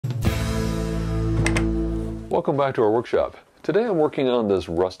Welcome back to our workshop. Today I'm working on this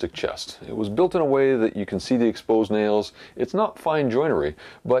rustic chest. It was built in a way that you can see the exposed nails. It's not fine joinery,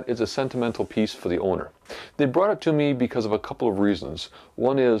 but it's a sentimental piece for the owner. They brought it to me because of a couple of reasons.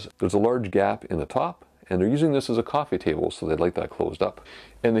 One is there's a large gap in the top, and they're using this as a coffee table, so they'd like that closed up.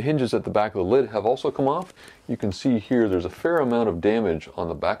 And the hinges at the back of the lid have also come off. You can see here there's a fair amount of damage on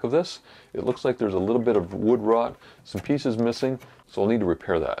the back of this. It looks like there's a little bit of wood rot, some pieces missing, so I'll need to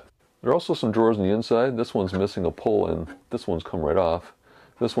repair that. There are also some drawers on the inside. This one's missing a pull and this one's come right off.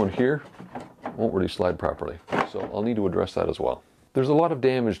 This one here won't really slide properly, so I'll need to address that as well. There's a lot of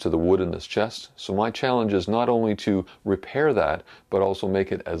damage to the wood in this chest, so my challenge is not only to repair that, but also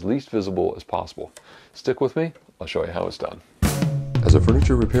make it as least visible as possible. Stick with me, I'll show you how it's done. As a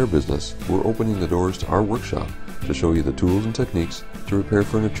furniture repair business, we're opening the doors to our workshop to show you the tools and techniques to repair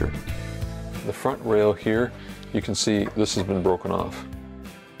furniture. The front rail here, you can see this has been broken off.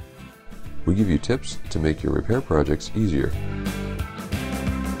 We give you tips to make your repair projects easier.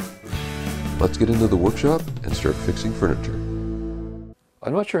 Let's get into the workshop and start fixing furniture.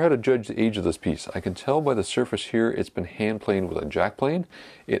 I'm not sure how to judge the age of this piece. I can tell by the surface here it's been hand planed with a jack plane.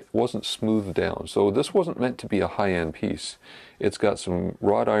 It wasn't smoothed down, so this wasn't meant to be a high-end piece. It's got some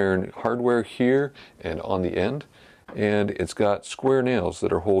wrought iron hardware here and on the end, and it's got square nails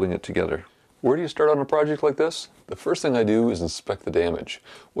that are holding it together. Where do you start on a project like this? The first thing I do is inspect the damage.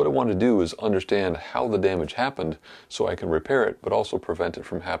 What I want to do is understand how the damage happened so I can repair it, but also prevent it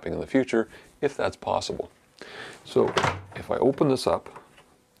from happening in the future if that's possible. So if I open this up,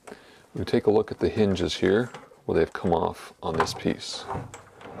 we take a look at the hinges here where they've come off on this piece.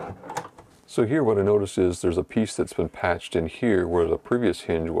 So here what I notice is there's a piece that's been patched in here where the previous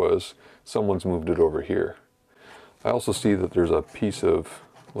hinge was. Someone's moved it over here. I also see that there's a piece of,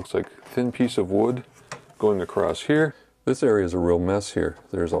 looks like thin piece of wood going across here. This area is a real mess here.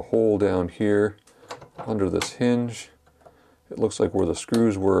 There's a hole down here under this hinge. It looks like where the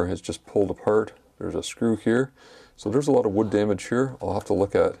screws were has just pulled apart. There's a screw here. So there's a lot of wood damage here. I'll have to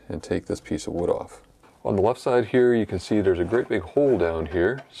look at and take this piece of wood off. On the left side here you can see there's a great big hole down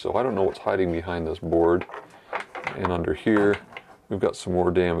here. So I don't know what's hiding behind this board. And under here we've got some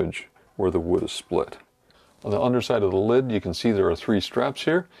more damage where the wood is split. On the underside of the lid, you can see there are 3 straps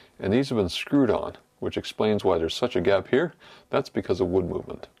here, and these have been screwed on, which explains why there's such a gap here. That's because of wood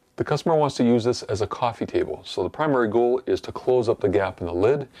movement. The customer wants to use this as a coffee table, so the primary goal is to close up the gap in the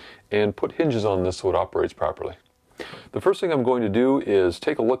lid and put hinges on this so it operates properly. The first thing I'm going to do is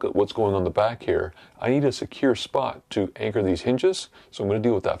take a look at what's going on the back here. I need a secure spot to anchor these hinges, so I'm going to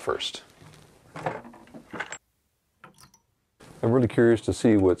deal with that first. I'm really curious to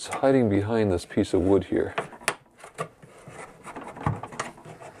see what's hiding behind this piece of wood here.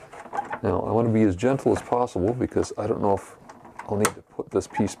 Now I want to be as gentle as possible because I don't know if I'll need to put this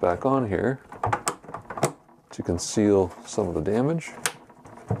piece back on here to conceal some of the damage.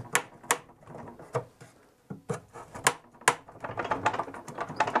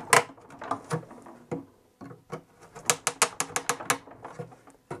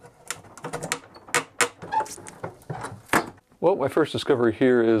 Well, my first discovery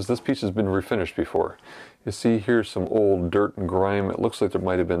here is this piece has been refinished before. You see here's some old dirt and grime. It looks like there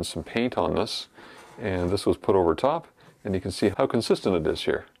might have been some paint on this, and this was put over top, and you can see how consistent it is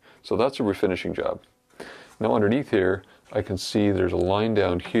here. So that's a refinishing job. Now underneath here, I can see there's a line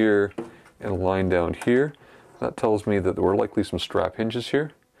down here and a line down here. That tells me that there were likely some strap hinges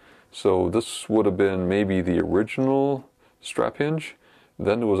here. So this would have been maybe the original strap hinge.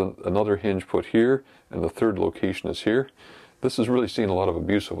 Then there was another hinge put here, and the third location is here. This has really seen a lot of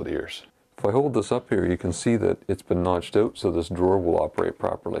abuse over the years. If I hold this up here, you can see that it's been notched out so this drawer will operate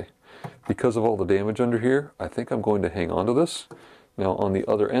properly. Because of all the damage under here, I think I'm going to hang on to this. Now on the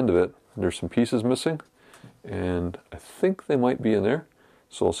other end of it, there's some pieces missing, and I think they might be in there.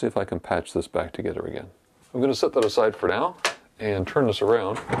 So I'll see if I can patch this back together again. I'm going to set that aside for now and turn this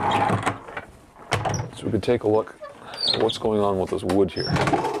around so we can take a look at what's going on with this wood here.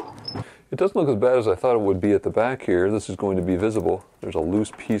 It doesn't look as bad as I thought it would be at the back here. This is going to be visible. There's a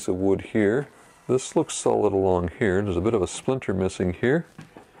loose piece of wood here. This looks solid along here. There's a bit of a splinter missing here.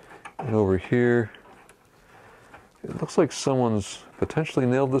 And over here, it looks like someone's potentially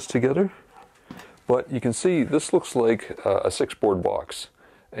nailed this together. But you can see this looks like a 6-board box.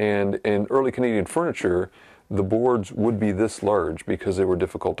 And in early Canadian furniture, the boards would be this large because they were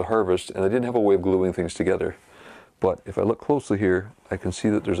difficult to harvest and they didn't have a way of gluing things together. But if I look closely here, I can see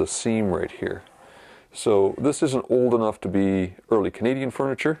that there's a seam right here. So this isn't old enough to be early Canadian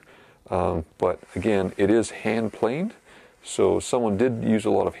furniture, but again, it is hand planed. So someone did use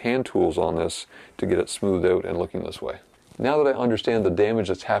a lot of hand tools on this to get it smoothed out and looking this way. Now that I understand the damage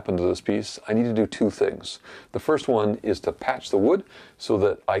that's happened to this piece, I need to do two things. The first one is to patch the wood so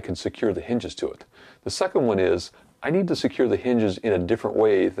that I can secure the hinges to it. The second one is I need to secure the hinges in a different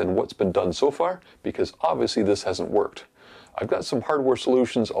way than what's been done so far, because obviously this hasn't worked. I've got some hardware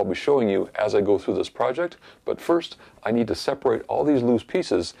solutions I'll be showing you as I go through this project, but first I need to separate all these loose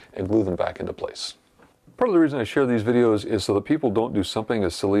pieces and glue them back into place. Part of the reason I share these videos is so that people don't do something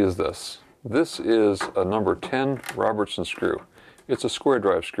as silly as this. This is a number 10 Robertson screw. It's a square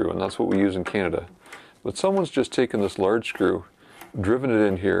drive screw, and that's what we use in Canada. But someone's just taken this large screw, driven it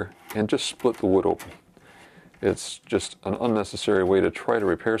in here, and just split the wood open. It's just an unnecessary way to try to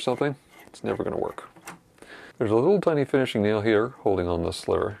repair something. It's never going to work. There's a little tiny finishing nail here holding on this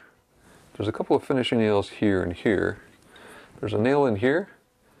sliver. There's a couple of finishing nails here and here. There's a nail in here.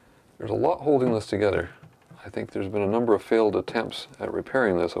 There's a lot holding this together. I think there's been a number of failed attempts at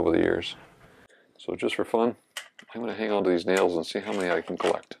repairing this over the years. So just for fun, I'm going to hang on to these nails and see how many I can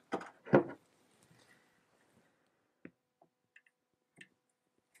collect.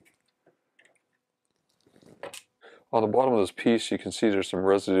 On the bottom of this piece, you can see there's some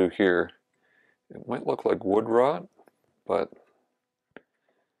residue here. It might look like wood rot, but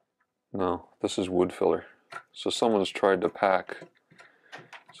no, this is wood filler. So someone's tried to pack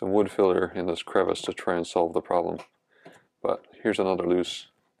some wood filler in this crevice to try and solve the problem. But here's another loose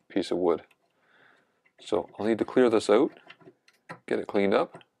piece of wood. So I'll need to clear this out, get it cleaned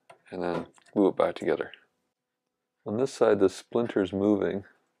up, and then glue it back together. On this side, the splinter's moving,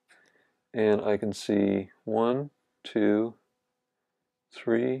 and I can see 1, 2,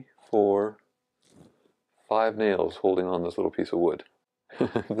 3, 4, 5 nails holding on this little piece of wood.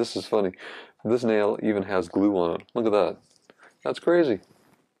 This is funny. This nail even has glue on it. Look at that. That's crazy.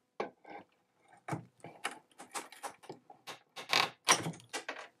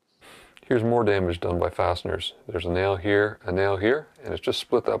 Here's more damage done by fasteners. There's a nail here, and it's just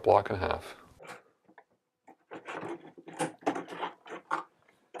split that block in half.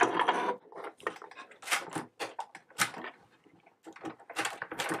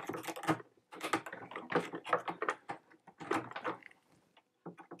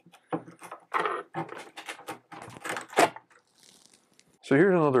 So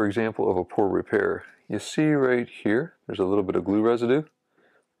here's another example of a poor repair. You see right here, there's a little bit of glue residue.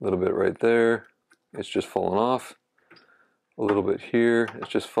 A little bit right there, it's just fallen off. A little bit here, it's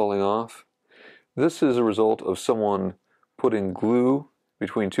just falling off. This is a result of someone putting glue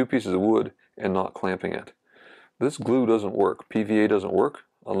between two pieces of wood and not clamping it. This glue doesn't work. PVA doesn't work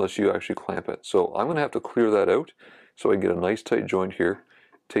unless you actually clamp it. So I'm going to have to clear that out so I can get a nice tight joint here,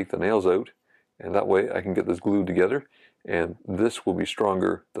 take the nails out, and that way I can get this glued together, and this will be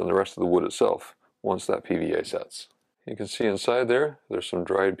stronger than the rest of the wood itself once that PVA sets. You can see inside there's some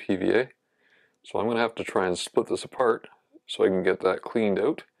dried PVA. So I'm going to have to try and split this apart so I can get that cleaned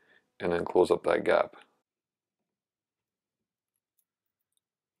out and then close up that gap.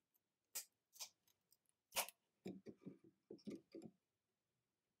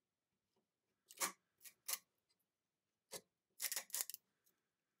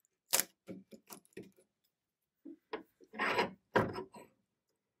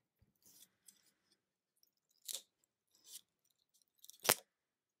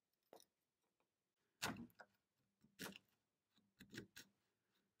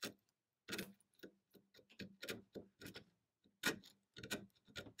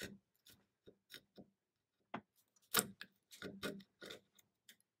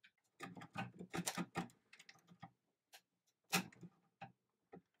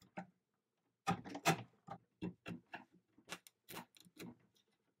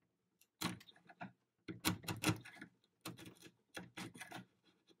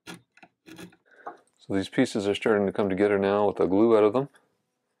 So these pieces are starting to come together now with the glue out of them.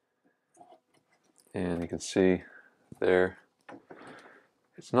 And you can see there,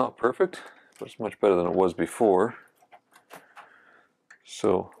 it's not perfect, but it's much better than it was before.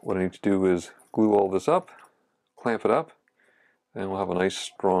 So what I need to do is glue all this up, clamp it up, and we'll have a nice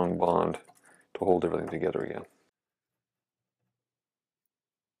strong bond to hold everything together again.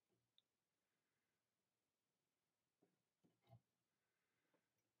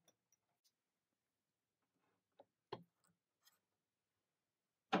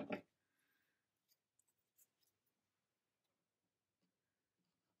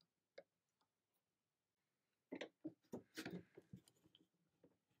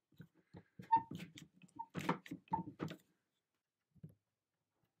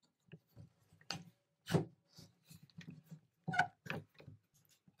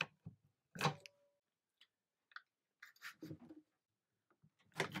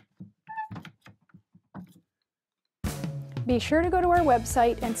 Be sure to go to our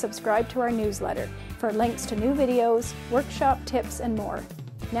website and subscribe to our newsletter for links to new videos, workshop tips, and more.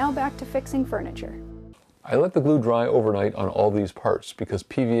 Now back to fixing furniture. I let the glue dry overnight on all these parts because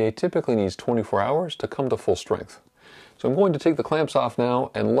PVA typically needs 24 hours to come to full strength. So I'm going to take the clamps off now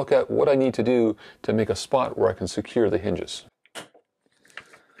and look at what I need to do to make a spot where I can secure the hinges.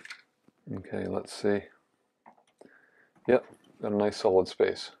 Okay, let's see. Yep, got a nice solid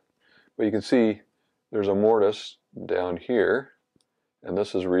space. But you can see there's a mortise down here, and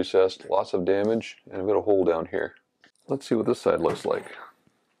this is recessed, lots of damage, and I've got a hole down here. Let's see what this side looks like.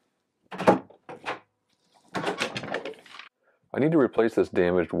 I need to replace this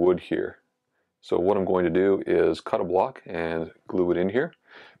damaged wood here. So what I'm going to do is cut a block and glue it in here.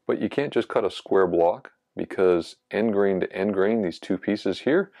 But you can't just cut a square block because end grain to end grain, these two pieces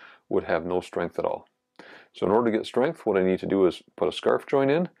here, would have no strength at all. So in order to get strength, what I need to do is put a scarf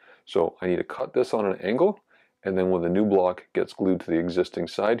joint in. So I need to cut this on an angle, and then when the new block gets glued to the existing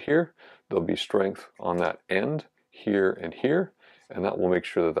side here, there'll be strength on that end, here and here, and that will make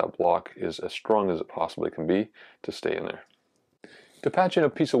sure that that block is as strong as it possibly can be to stay in there. To patch in a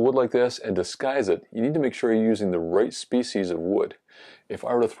piece of wood like this and disguise it, you need to make sure you're using the right species of wood. If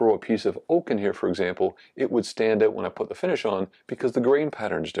I were to throw a piece of oak in here, for example, it would stand out when I put the finish on because the grain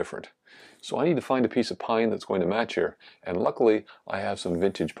pattern is different. So I need to find a piece of pine that's going to match here, and luckily I have some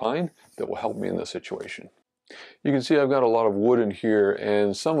vintage pine that will help me in this situation. You can see I've got a lot of wood in here,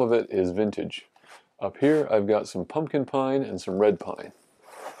 and some of it is vintage. Up here I've got some pumpkin pine and some red pine.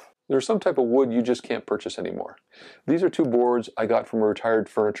 There's some type of wood you just can't purchase anymore. These are two boards I got from a retired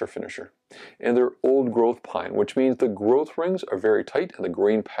furniture finisher. And they're old growth pine, which means the growth rings are very tight and the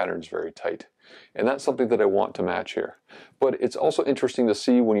grain pattern's very tight. And that's something that I want to match here. But it's also interesting to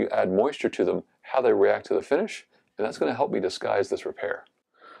see when you add moisture to them, how they react to the finish, and that's going to help me disguise this repair.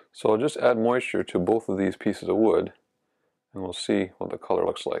 So I'll just add moisture to both of these pieces of wood, and we'll see what the color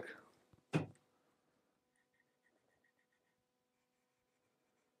looks like.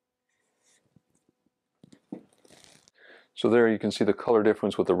 So there you can see the color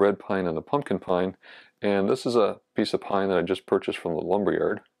difference with the red pine and the pumpkin pine. And this is a piece of pine that I just purchased from the lumber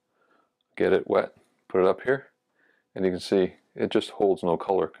yard. Get it wet, put it up here, and you can see it just holds no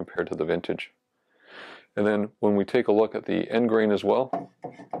color compared to the vintage. And then when we take a look at the end grain as well,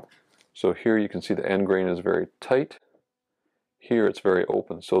 so here you can see the end grain is very tight. Here it's very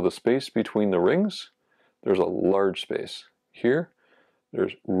open. So the space between the rings, there's a large space. Here,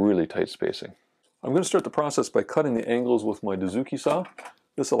 there's really tight spacing. I'm going to start the process by cutting the angles with my Dozuki saw.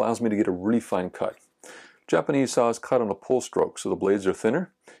 This allows me to get a really fine cut. Japanese saws cut on a pull stroke, so the blades are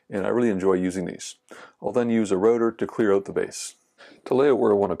thinner, and I really enjoy using these. I'll then use a router to clear out the base. To lay out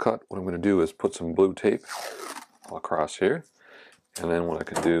where I want to cut, what I'm going to do is put some blue tape across here, and then what I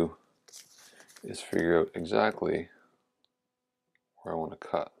can do is figure out exactly where I want to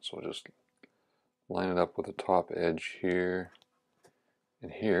cut. So I'll just line it up with the top edge here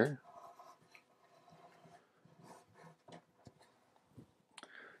and here.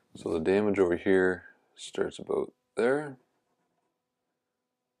 So the damage over here starts about there.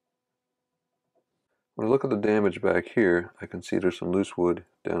 When I look at the damage back here, I can see there's some loose wood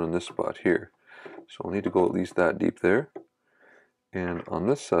down in this spot here. So I'll need to go at least that deep there. And on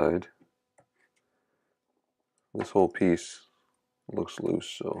this side, this whole piece looks loose,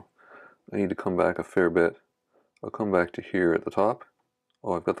 so I need to come back a fair bit. I'll come back to here at the top.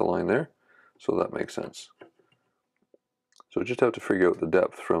 Oh, I've got the line there, so that makes sense. So I just have to figure out the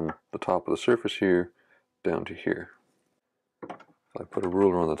depth from the top of the surface here down to here. If I put a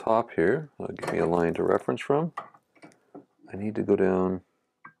ruler on the top here, that'll give me a line to reference from. I need to go down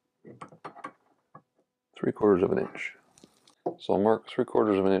 3/4 of an inch. So I'll mark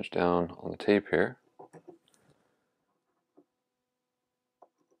 3/4 of an inch down on the tape here.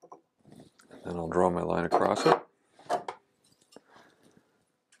 And then I'll draw my line across it.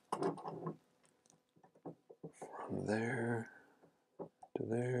 From there to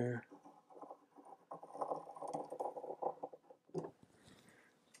there.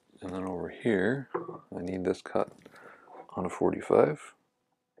 And then over here, I need this cut on a 45.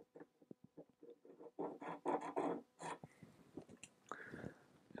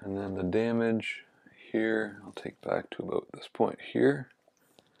 And then the damage here, I'll take back to about this point here.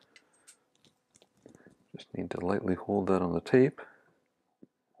 Just need to lightly hold that on the tape.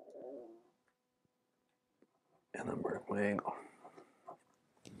 And then mark my angle.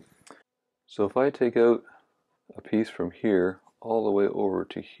 So if I take out a piece from here all the way over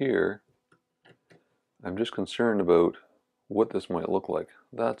to here, I'm just concerned about what this might look like.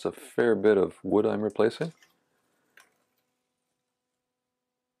 That's a fair bit of wood I'm replacing.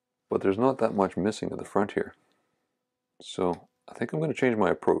 But there's not that much missing at the front here. So I think I'm going to change my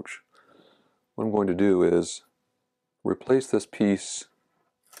approach. What I'm going to do is replace this piece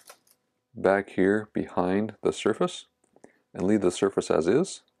back here behind the surface and leave the surface as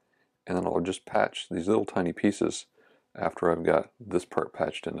is, and then I'll just patch these little tiny pieces after I've got this part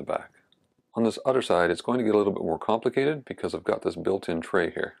patched in the back. On this other side, it's going to get a little bit more complicated because I've got this built-in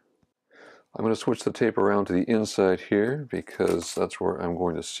tray here. I'm going to switch the tape around to the inside here because that's where I'm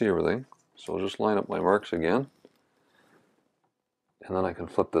going to see everything. So I'll just line up my marks again, and then I can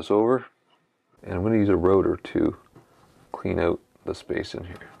flip this over, and I'm going to use a router to clean out the space in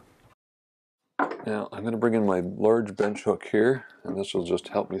here. Now I'm going to bring in my large bench hook here, and this will just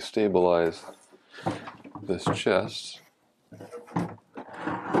help me stabilize this chest.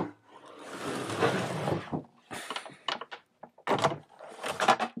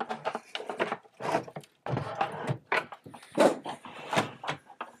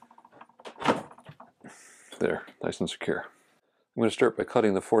 There, nice and secure. I'm going to start by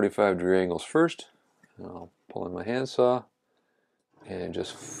cutting the 45-degree angles first. I'll pull in my handsaw and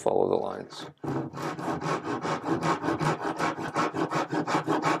just follow the lines.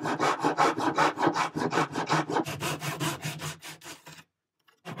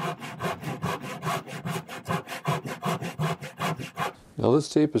 Now this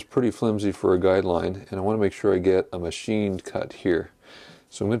tape is pretty flimsy for a guideline, and I want to make sure I get a machined cut here.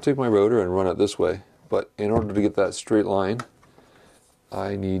 So I'm going to take my router and run it this way, but in order to get that straight line,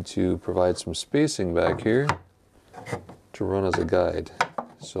 I need to provide some spacing back here to run as a guide.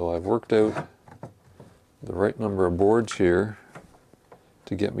 So I've worked out the right number of boards here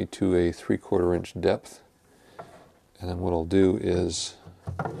to get me to a 3/4 inch depth, and then what I'll do is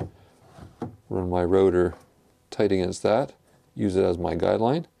run my router tight against that, use it as my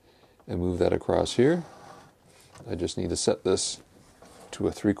guideline, and move that across here. I just need to set this to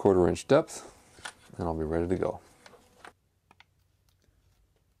a 3/4 inch depth, and I'll be ready to go.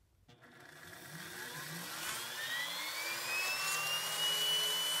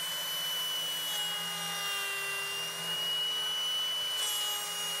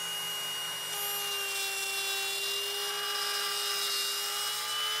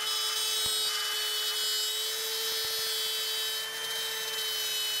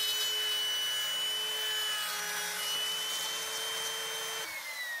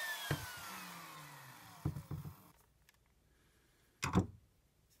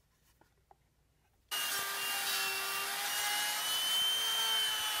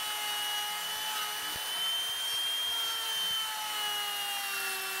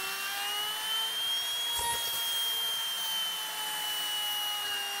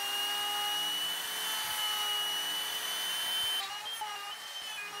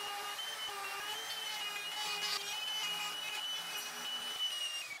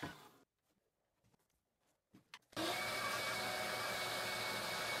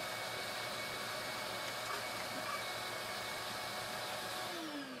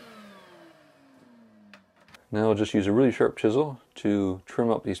 Now I'll just use a really sharp chisel to trim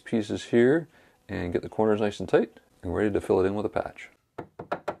up these pieces here and get the corners nice and tight and ready to fill it in with a patch.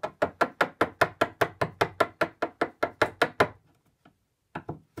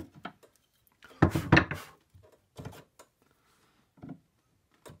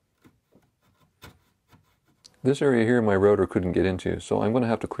 This area here my router couldn't get into, so I'm going to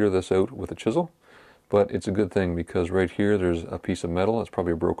have to clear this out with a chisel, but it's a good thing because right here there's a piece of metal, it's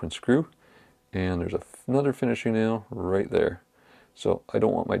probably a broken screw, and there's another finishing nail right there. So I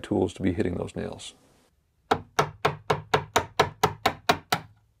don't want my tools to be hitting those nails.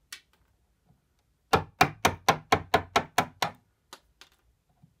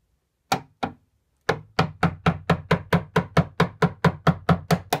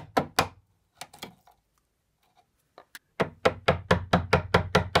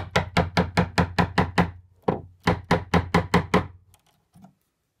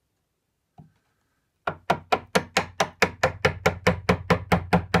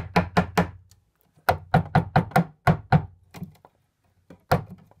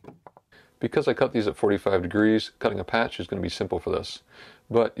 Because I cut these at 45 degrees, cutting a patch is going to be simple for this.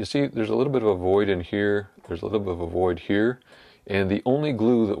 But you see, there's a little bit of a void in here, there's a little bit of a void here, and the only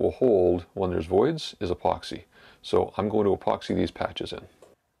glue that will hold when there's voids is epoxy. So I'm going to epoxy these patches in.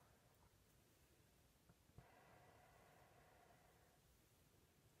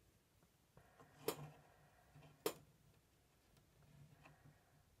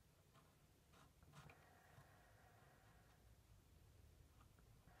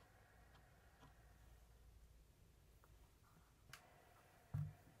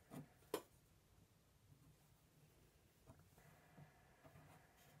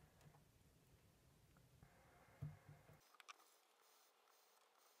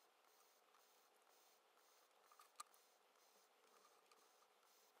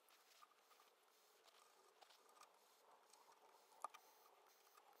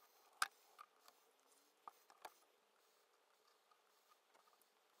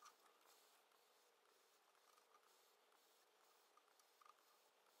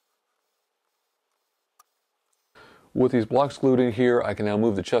 With these blocks glued in here, I can now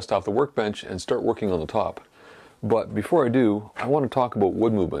move the chest off the workbench and start working on the top. But before I do, I want to talk about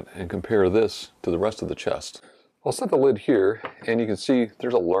wood movement and compare this to the rest of the chest. I'll set the lid here, and you can see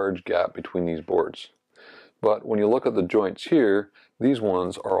there's a large gap between these boards. But when you look at the joints here, these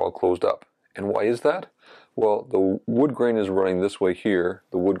ones are all closed up. And why is that? Well, the wood grain is running this way here,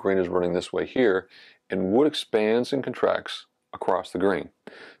 the wood grain is running this way here, and wood expands and contracts across the grain.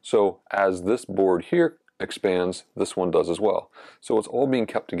 So as this board here expands, this one does as well. So it's all being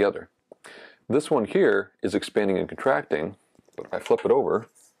kept together. This one here is expanding and contracting, but if I flip it over,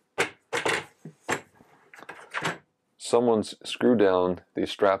 someone's screwed down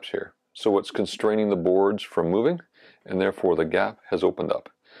these straps here. So it's constraining the boards from moving, and therefore the gap has opened up.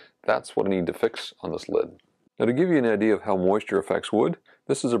 That's what I need to fix on this lid. Now, to give you an idea of how moisture affects wood,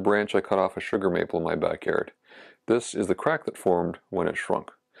 this is a branch I cut off a sugar maple in my backyard. This is the crack that formed when it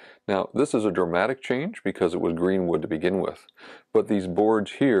shrunk. Now, this is a dramatic change because it was green wood to begin with. But these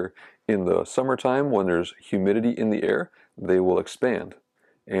boards here, in the summertime when there's humidity in the air, they will expand.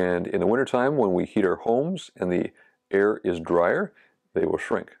 And in the wintertime when we heat our homes and the air is drier, they will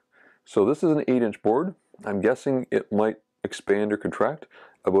shrink. So this is an 8-inch board. I'm guessing it might expand or contract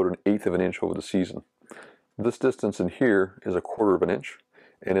about 1/8 of an inch over the season. This distance in here is 1/4 of an inch,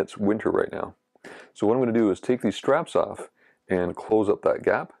 and it's winter right now. So what I'm going to do is take these straps off and close up that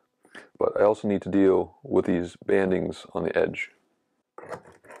gap, but I also need to deal with these bandings on the edge.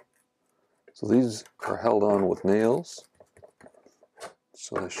 So these are held on with nails,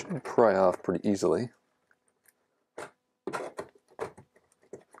 so they should pry off pretty easily.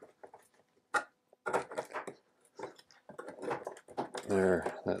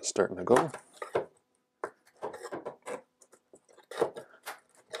 There, that's starting to go.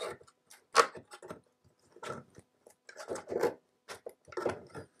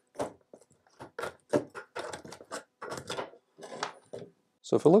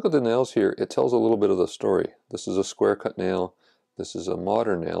 So if you look at the nails here, it tells a little bit of the story. This is a square cut nail. This is a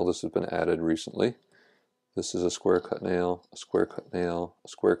modern nail. This has been added recently. This is a square cut nail, a square cut nail, a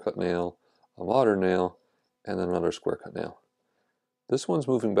square cut nail, a modern nail, and then another square cut nail. This one's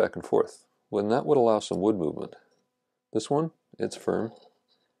moving back and forth, when that would allow some wood movement. This one, it's firm.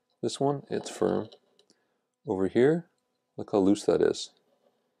 This one, it's firm. Over here, look how loose that is.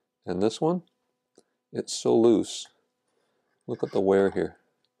 And this one, it's so loose. Look at the wear here.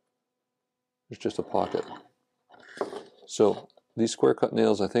 There's just a pocket. So these square cut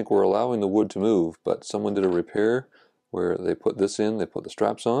nails, I think, were allowing the wood to move, but someone did a repair where they put this in, they put the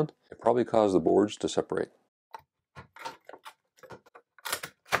straps on. It probably caused the boards to separate.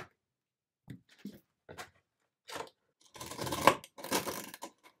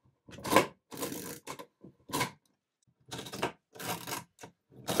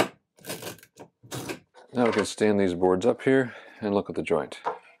 Now we can stand these boards up here and look at the joint.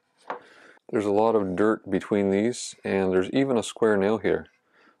 There's a lot of dirt between these, and there's even a square nail here.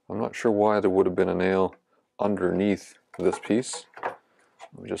 I'm not sure why there would have been a nail underneath this piece.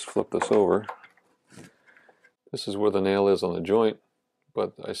 Let me just flip this over. This is where the nail is on the joint,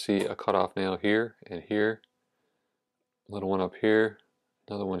 but I see a cut-off nail here and here. A little one up here,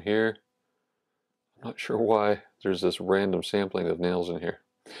 another one here. I'm not sure why there's this random sampling of nails in here.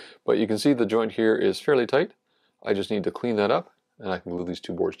 But you can see the joint here is fairly tight. I just need to clean that up, and I can glue these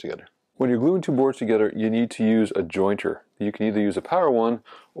two boards together. When you're gluing two boards together, you need to use a jointer. You can either use a power one,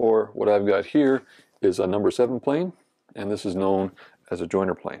 or what I've got here is a number 7 plane, and this is known as a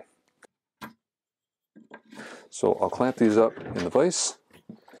joiner plane. So I'll clamp these up in the vise,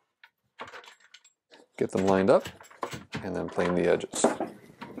 get them lined up, and then plane the edges.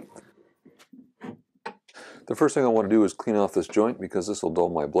 The first thing I want to do is clean off this joint because this will dull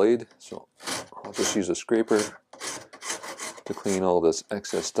my blade. So I'll just use a scraper to clean all this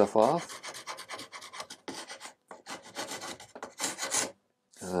excess stuff off.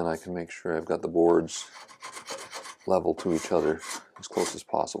 And then I can make sure I've got the boards level to each other as close as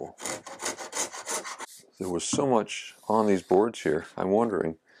possible. There was so much on these boards here, I'm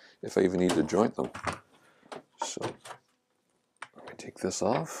wondering if I even need to joint them. So let me take this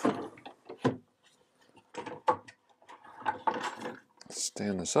off.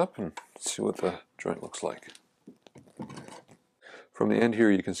 Stand this up and see what the joint looks like. From the end here,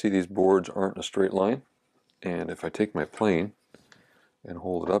 you can see these boards aren't in a straight line, and if I take my plane and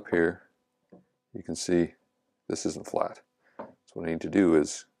hold it up here, you can see this isn't flat. So what I need to do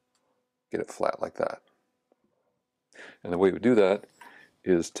is get it flat like that. And the way we do that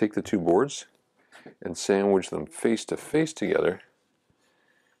is take the two boards and sandwich them face to face together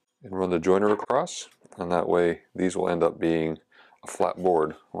and run the joiner across, and that way these will end up being a flat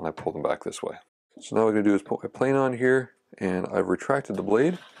board when I pull them back this way. So now what I'm going to do is put my plane on here, and I've retracted the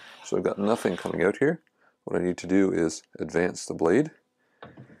blade, so I've got nothing coming out here. What I need to do is advance the blade,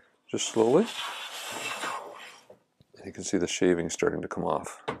 just slowly. And you can see the shaving starting to come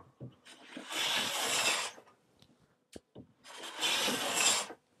off.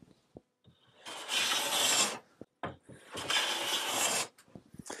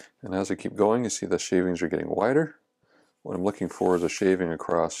 And as I keep going, you see the shavings are getting wider. What I'm looking for is a shaving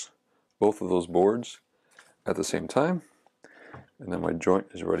across both of those boards at the same time, and then my joint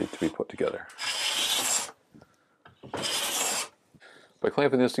is ready to be put together. By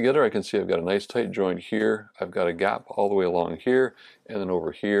clamping this together, I can see I've got a nice tight joint here. I've got a gap all the way along here, and then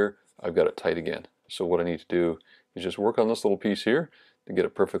over here, I've got it tight again. So what I need to do is just work on this little piece here to get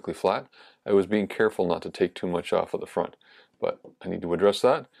it perfectly flat. I was being careful not to take too much off of the front, but I need to address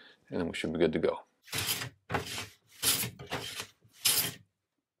that, and then we should be good to go.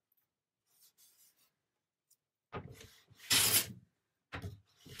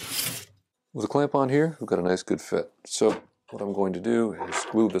 With the clamp on here, we've got a nice good fit. So what I'm going to do is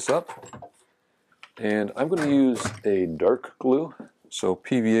glue this up, and I'm going to use a dark glue, so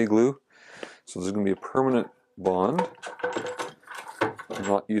PVA glue. So this is going to be a permanent bond. I'm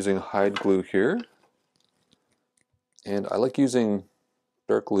not using hide glue here, and I like using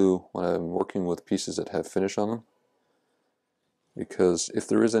dark glue when I'm working with pieces that have finish on them, because if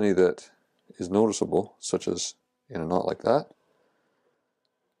there is any that is noticeable, such as in a knot like that,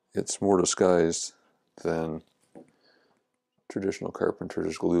 it's more disguised than traditional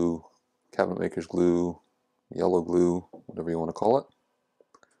carpenter's glue, cabinet maker's glue, yellow glue, whatever you want to call it.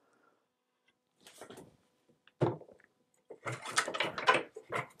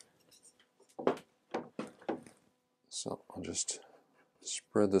 So I'll just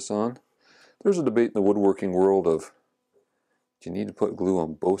spread this on. There's a debate in the woodworking world of, do you need to put glue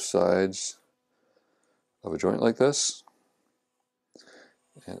on both sides of a joint like this?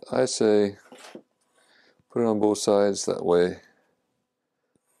 And I say put it on both sides, that way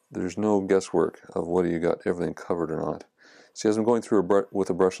there's no guesswork of whether you got everything covered or not. See, as I'm going through with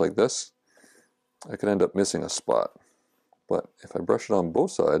a brush like this, I could end up missing a spot. But if I brush it on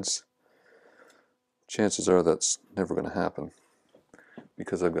both sides, chances are that's never going to happen,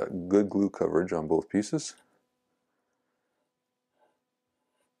 because I've got good glue coverage on both pieces.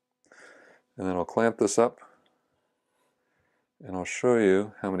 And then I'll clamp this up, and I'll show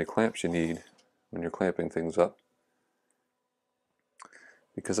you how many clamps you need when you're clamping things up,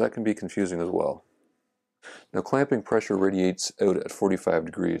 because that can be confusing as well. Now, clamping pressure radiates out at 45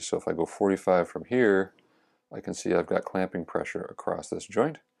 degrees, so if I go 45 from here, I can see I've got clamping pressure across this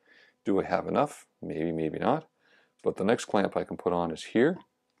joint. Do I have enough? Maybe, maybe not. But the next clamp I can put on is here.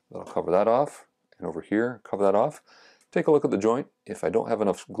 That'll cover that off, and over here, cover that off. Take a look at the joint. If I don't have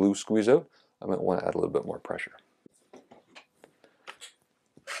enough glue squeeze out, I might want to add a little bit more pressure.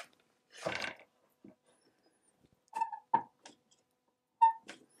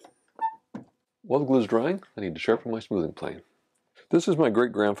 While the glue is drying, I need to sharpen my smoothing plane. This is my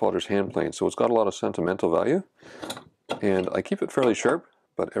great-grandfather's hand plane, so it's got a lot of sentimental value, and I keep it fairly sharp,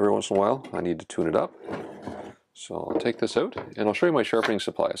 but every once in a while I need to tune it up. So I'll take this out, and I'll show you my sharpening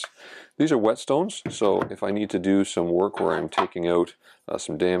supplies. These are whetstones, so if I need to do some work where I'm taking out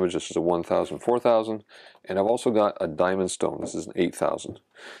some damage, this is a 1000, 4000, and I've also got a diamond stone, this is an 8000.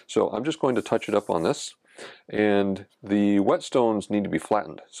 So I'm just going to touch it up on this, and the whetstones need to be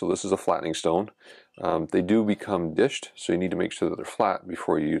flattened, so this is a flattening stone. They do become dished, so you need to make sure that they're flat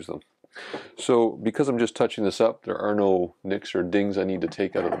before you use them. So because I'm just touching this up, there are no nicks or dings I need to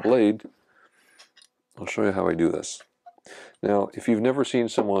take out of the blade. I'll show you how I do this. Now, if you've never seen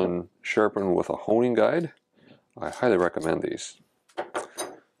someone sharpen with a honing guide, I highly recommend these.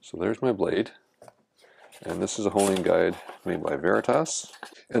 So there's my blade, and this is a honing guide made by Veritas.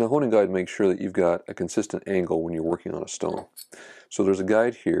 And a honing guide makes sure that you've got a consistent angle when you're working on a stone. So there's a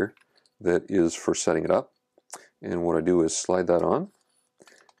guide here that is for setting it up, and what I do is slide that on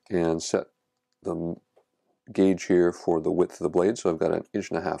and set the gauge here for the width of the blade. So I've got an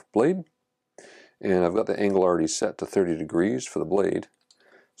 1.5 inch blade, and I've got the angle already set to 30 degrees for the blade.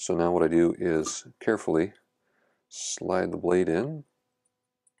 So now what I do is carefully slide the blade in,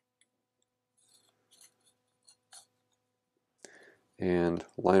 and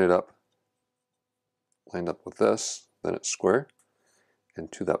line it up, lined up with this, then it's square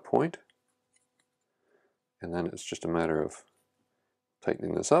and to that point, and then it's just a matter of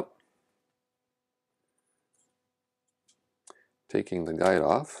tightening this up, taking the guide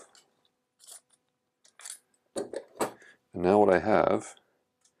off, and now what I have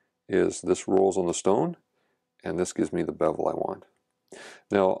is this rolls on the stone, and this gives me the bevel I want.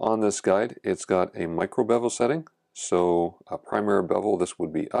 Now on this guide, it's got a micro bevel setting. So a primary bevel, this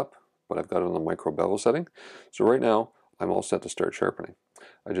would be up, but I've got it on the micro bevel setting. So right now, I'm all set to start sharpening.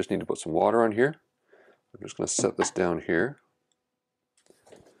 I just need to put some water on here. I'm just going to set this down here.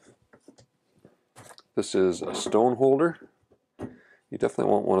 This is a stone holder. You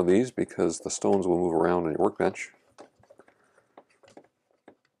definitely want one of these because the stones will move around on your workbench.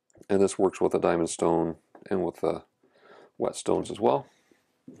 And this works with a diamond stone and with the wet stones as well.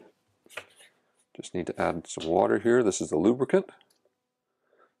 Just need to add some water here. This is the lubricant.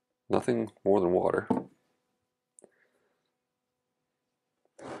 Nothing more than water.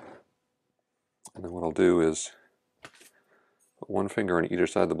 And then what I'll do is put one finger on either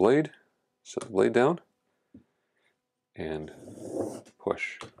side of the blade, set the blade down, and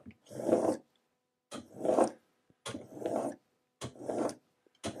push.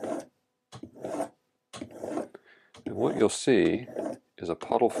 And what you'll see is a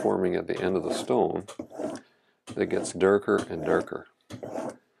puddle forming at the end of the stone that gets darker and darker.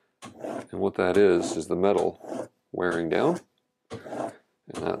 And what that is the metal wearing down,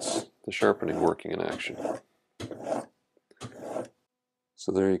 and that's the sharpening working in action.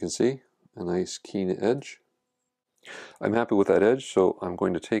 So there you can see a nice keen edge. I'm happy with that edge, so I'm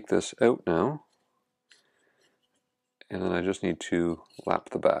going to take this out now, and then I just need to lap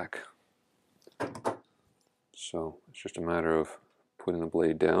the back. So it's just a matter of putting the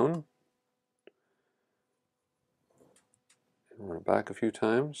blade down and run it back a few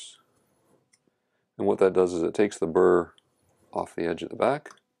times. And what that does is it takes the burr off the edge at the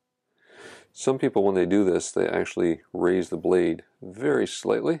back. Some people, when they do this, they actually raise the blade very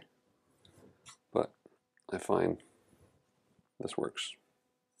slightly, but I find this works.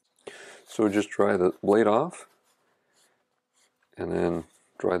 So just dry the blade off and then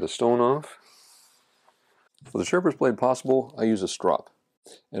dry the stone off. For the sharpest blade possible, I use a strop.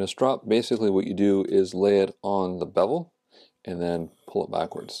 And a strop, basically what you do is lay it on the bevel and then pull it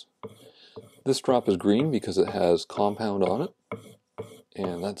backwards. This strop is green because it has compound on it,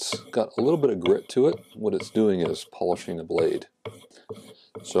 and that's got a little bit of grit to it. What it's doing is polishing the blade.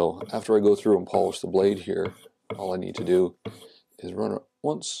 So after I go through and polish the blade here, all I need to do is run it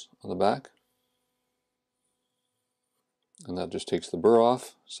once on the back, and that just takes the burr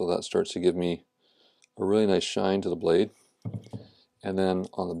off, so that starts to give me a really nice shine to the blade. And then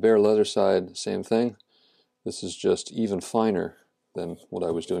on the bare leather side, same thing. This is just even finer than what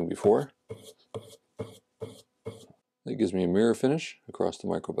I was doing before. That gives me a mirror finish across the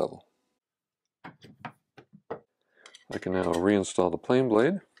micro bevel. I can now reinstall the plain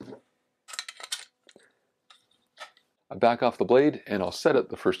blade. I back off the blade and I'll set it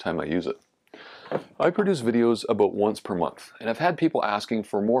the first time I use it. I produce videos about once per month, and I've had people asking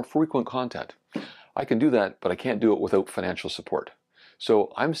for more frequent content. I can do that, but I can't do it without financial support.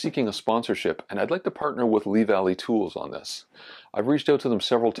 So I'm seeking a sponsorship, and I'd like to partner with Lee Valley Tools on this. I've reached out to them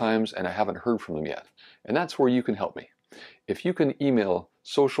several times and I haven't heard from them yet, and that's where you can help me. If you can email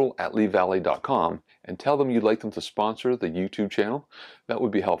social@leevalley.com and tell them you'd like them to sponsor the YouTube channel, that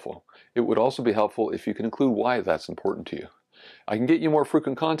would be helpful. It would also be helpful if you can include why that's important to you. I can get you more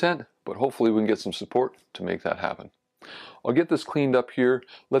frequent content, but hopefully we can get some support to make that happen. I'll get this cleaned up here,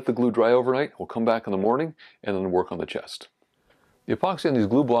 let the glue dry overnight, we'll come back in the morning and then work on the chest. The epoxy on these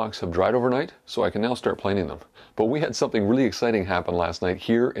glue blocks have dried overnight, so I can now start planing them. But we had something really exciting happen last night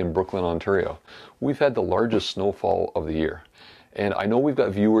here in Brooklyn, Ontario. We've had the largest snowfall of the year. And I know we've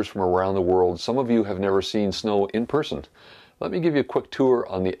got viewers from around the world. Some of you have never seen snow in person. Let me give you a quick tour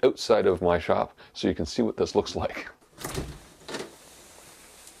on the outside of my shop so you can see what this looks like.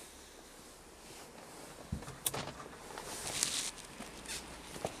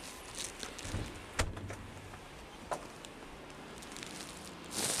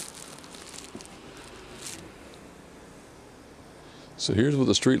 So here's what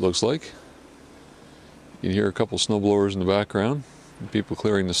the street looks like. You can hear a couple snowblowers in the background, and people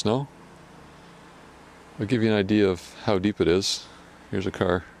clearing the snow. I'll give you an idea of how deep it is. Here's a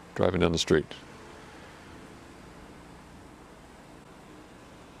car driving down the street.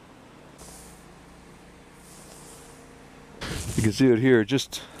 You can see out here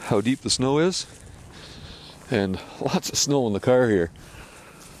just how deep the snow is, and lots of snow in the car here.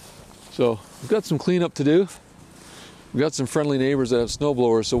 So we've got some cleanup to do. We've got some friendly neighbors that have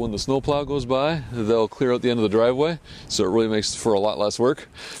snowblowers, so when the snowplow goes by, they'll clear out the end of the driveway, so it really makes for a lot less work,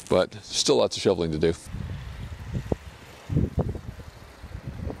 but still lots of shoveling to do.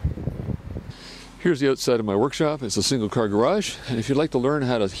 Here's the outside of my workshop. It's a single car garage, and if you'd like to learn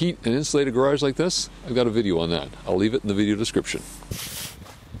how to heat and insulate a garage like this, I've got a video on that. I'll leave it in the video description.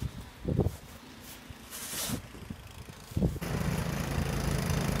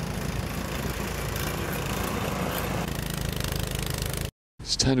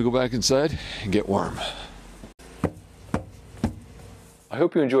 Time to go back inside and get warm. I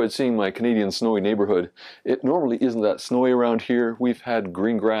hope you enjoyed seeing my Canadian snowy neighborhood. It normally isn't that snowy around here. We've had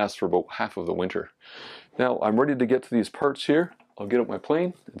green grass for about half of the winter. Now I'm ready to get to these parts here. I'll get out my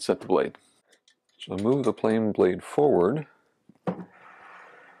plane and set the blade. So I move the plane blade forward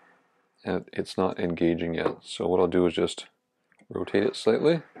and it's not engaging yet. So what I'll do is just rotate it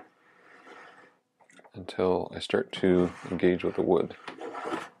slightly until I start to engage with the wood.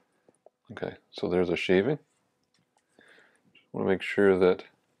 Okay, so there's a shaving. I want to make sure that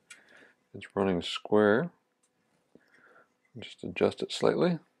it's running square. Just adjust it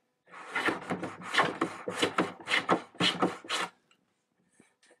slightly.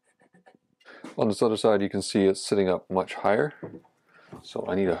 On this other side you can see it's sitting up much higher. So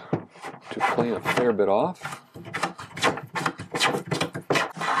I need to plane a fair bit off.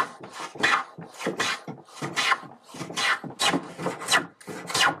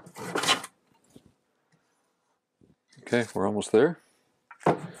 Okay, we're almost there.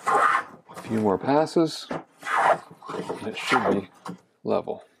 A few more passes, and it should be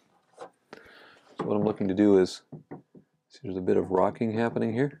level. So what I'm looking to do is, see there's a bit of rocking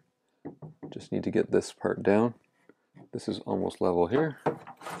happening here. Just need to get this part down. This is almost level here.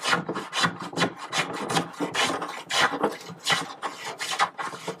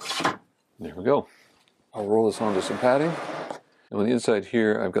 There we go. I'll roll this onto some padding. And on the inside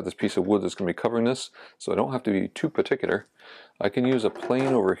here, I've got this piece of wood that's going to be covering this, so I don't have to be too particular. I can use a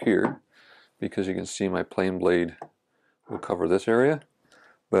plane over here, because you can see my plane blade will cover this area.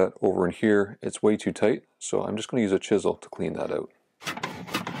 But over in here, it's way too tight, so I'm just going to use a chisel to clean that out.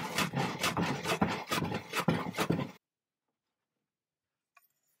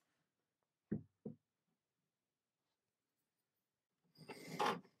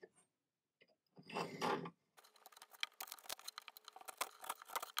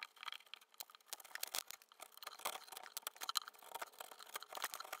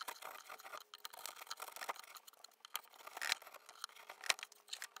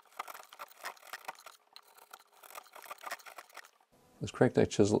 This crank knife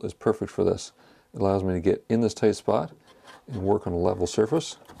chisel is perfect for this. It allows me to get in this tight spot and work on a level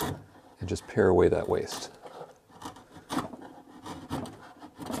surface and just pare away that waste.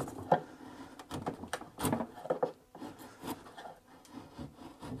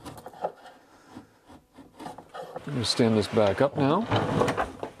 I'm going to stand this back up now,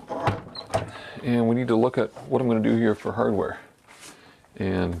 and we need to look at what I'm going to do here for hardware.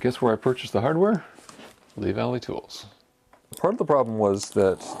 And guess where I purchased the hardware? Lee Valley Tools. Part of the problem was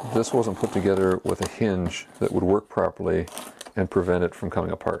that this wasn't put together with a hinge that would work properly and prevent it from coming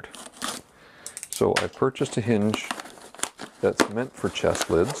apart. So I purchased a hinge that's meant for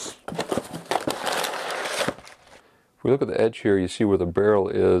chest lids. If we look at the edge here, you see where the barrel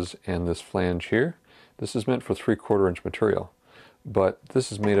is and this flange here. This is meant for 3/4 inch material, but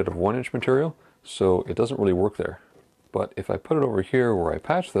this is made out of 1 inch material, so it doesn't really work there. But if I put it over here where I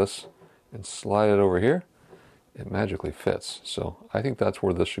patch this and slide it over here, it magically fits. So I think that's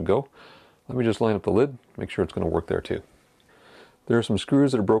where this should go. Let me just line up the lid, make sure it's going to work there too. There are some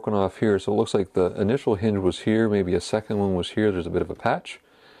screws that are broken off here, so it looks like the initial hinge was here, maybe a second one was here, there's a bit of a patch.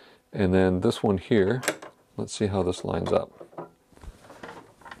 And then this one here, let's see how this lines up.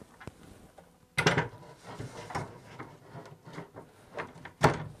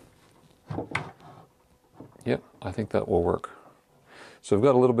 Yep, I think that will work. So I've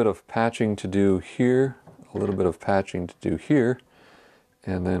got a little bit of patching to do here, a little bit of patching to do here,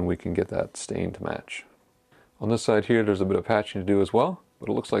 and then we can get that stain to match. On this side here, there's a bit of patching to do as well, but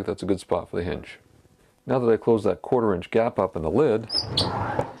it looks like that's a good spot for the hinge. Now that I closed that 1/4 inch gap up in the lid,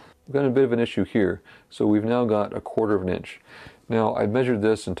 we've got a bit of an issue here. So we've now got a 1/4 inch. Now I measured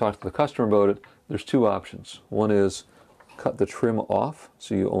this and talked to the customer about it. There's two options. One is cut the trim off,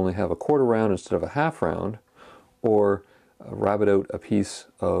 so you only have a 1/4 round instead of a 1/2 round, or rabbet out a piece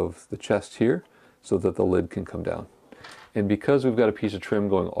of the chest here so that the lid can come down. And because we've got a piece of trim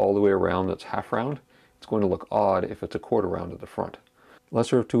going all the way around that's 1/2 round, it's going to look odd if it's a 1/4 round at the front.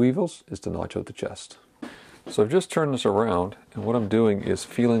 Lesser of two evils is to notch out the chest. So I've just turned this around, and what I'm doing is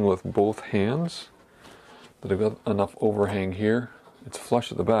feeling with both hands that I've got enough overhang here. It's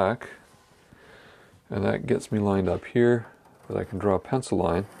flush at the back, and that gets me lined up here that I can draw a pencil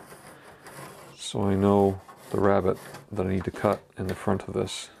line so I know the rabbet that I need to cut in the front of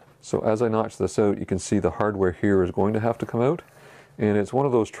this. So as I notch this out, you can see the hardware here is going to have to come out, and it's one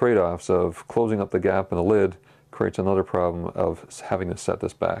of those trade-offs of closing up the gap in the lid creates another problem of having to set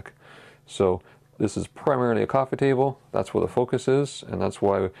this back. So this is primarily a coffee table, that's where the focus is, and that's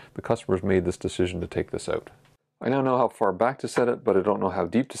why the customers made this decision to take this out. I now know how far back to set it, but I don't know how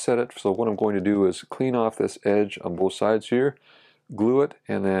deep to set it. So what I'm going to do is clean off this edge on both sides here, glue it,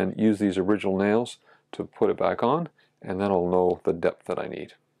 and then use these original nails to put it back on, and then I'll know the depth that I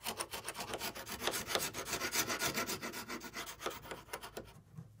need.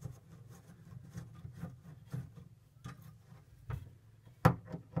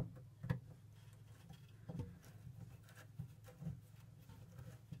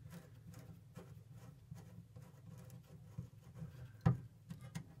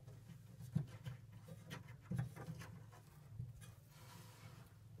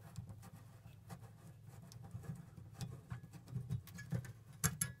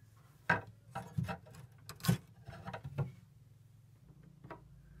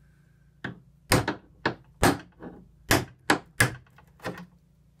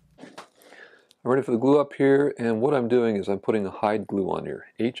 I'm ready for the glue up here, and what I'm doing is I'm putting a hide glue on here,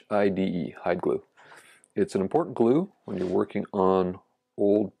 H-I-D-E, hide glue. It's an important glue when you're working on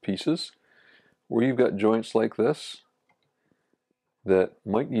old pieces where you've got joints like this that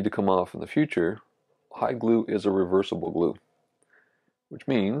might need to come off in the future. Hide glue is a reversible glue, which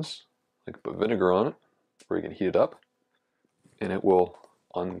means I can put vinegar on it, or you can heat it up, and it will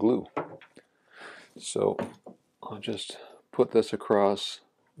unglue. So I'll just put this across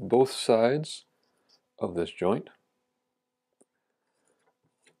both sides of this joint,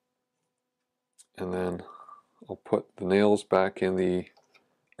 and then I'll put the nails back in the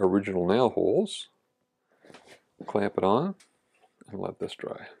original nail holes, clamp it on, and let this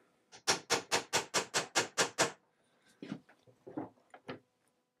dry.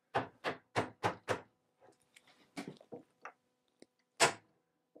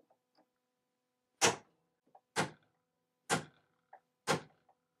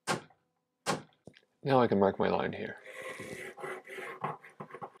 Now I can mark my line here.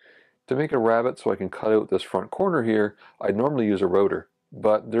 To make a rabbet so I can cut out this front corner here, I'd normally use a router,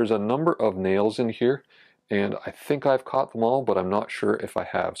 but there's a number of nails in here, and I think I've caught them all, but I'm not sure if I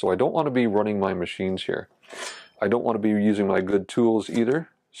have. So I don't want to be running my machines here. I don't want to be using my good tools either,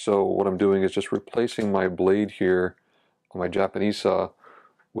 so what I'm doing is just replacing my blade here on my Japanese saw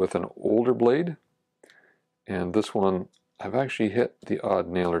with an older blade, and this one I've actually hit the odd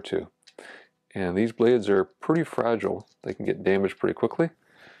nail or two. And these blades are pretty fragile. They can get damaged pretty quickly.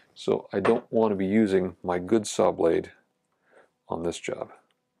 So I don't want to be using my good saw blade on this job.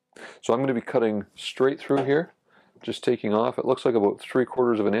 So I'm going to be cutting straight through here, just taking off. It looks like about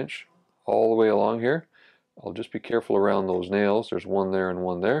 3/4 of an inch all the way along here. I'll just be careful around those nails. There's one there and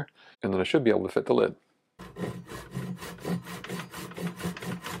one there. And then I should be able to fit the lid.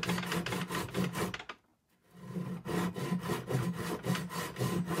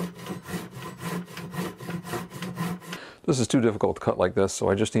 This is too difficult to cut like this, so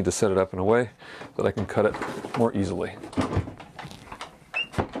I just need to set it up in a way that I can cut it more easily.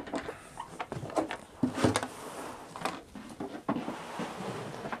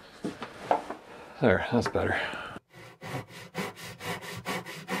 There, that's better.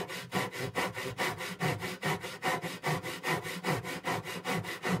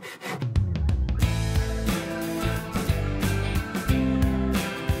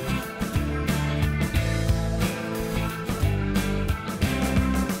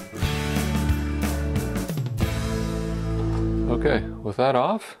 Okay, with that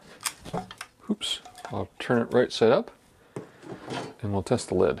off, oops, I'll turn it right side up and we'll test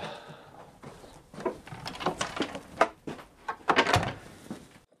the lid.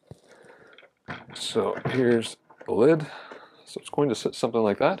 So here's the lid. So it's going to sit something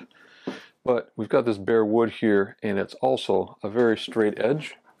like that, but we've got this bare wood here, and it's also a very straight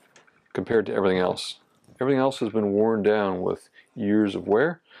edge compared to everything else. Everything else has been worn down with years of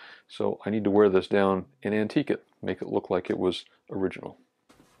wear, so I need to wear this down and antique it, make it look like it was original.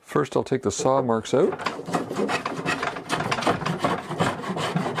 First I'll take the saw marks out,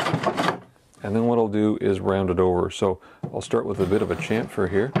 and then what I'll do is round it over. So I'll start with a bit of a chamfer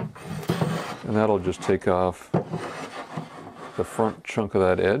here, and that'll just take off the front chunk of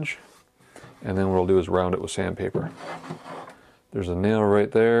that edge, and then what I'll do is round it with sandpaper. There's a nail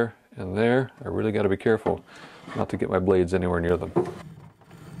right there and there. I really got to be careful not to get my blades anywhere near them.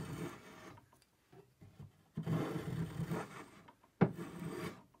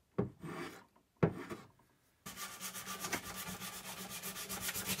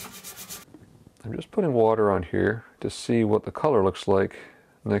 I'm just putting water on here to see what the color looks like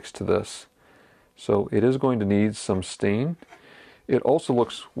next to this. So it is going to need some stain. It also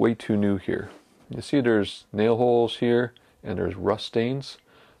looks way too new here. You see there's nail holes here and there's rust stains.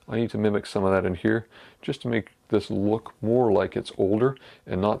 I need to mimic some of that in here just to make this look more like it's older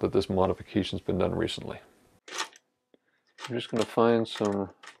and not that this modification's been done recently. I'm just going to find some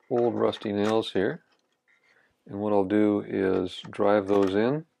old rusty nails here, and what I'll do is drive those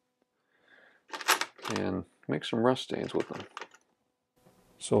in and make some rust stains with them.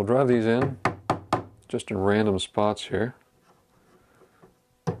 So I'll drive these in just in random spots here.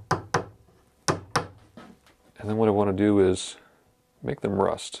 And then what I want to do is make them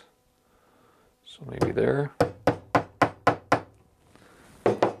rust. So maybe there.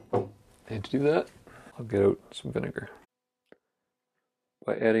 And to do that, I'll get out some vinegar.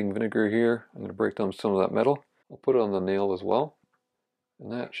 By adding vinegar here, I'm going to break down some of that metal. I'll put it on the nail as well,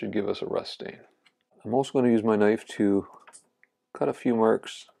 and that should give us a rust stain. I'm also going to use my knife to cut a few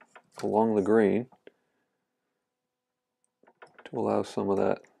marks along the grain to allow some of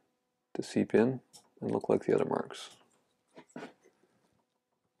that to seep in and look like the other marks.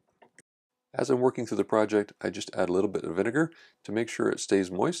 As I'm working through the project, I just add a little bit of vinegar to make sure it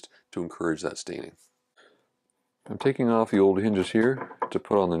stays moist to encourage that staining. I'm taking off the old hinges here to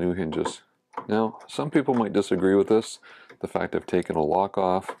put on the new hinges. Now, some people might disagree with this, the fact I've taken a lock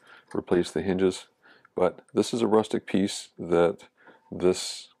off, replaced the hinges, but this is a rustic piece that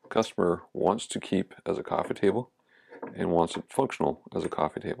this customer wants to keep as a coffee table and wants it functional as a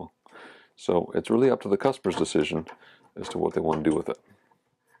coffee table. So it's really up to the customer's decision as to what they want to do with it.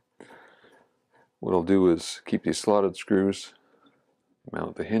 What I'll do is keep these slotted screws,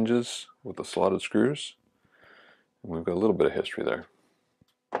 mount the hinges with the slotted screws, and we've got a little bit of history there.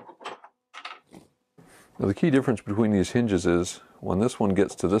 Now the key difference between these hinges is when this one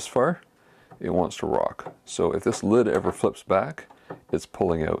gets to this far, it wants to rock. So if this lid ever flips back, it's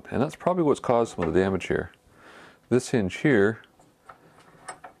pulling out, and that's probably what's caused some of the damage here. This hinge here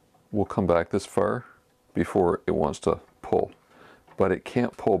will come back this far before it wants to pull, but it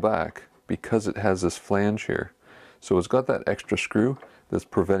can't pull back because it has this flange here. So it's got that extra screw that's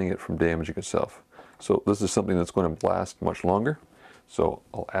preventing it from damaging itself. So this is something that's going to last much longer. So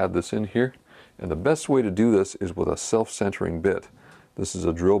I'll add this in here, and the best way to do this is with a self-centering bit. This is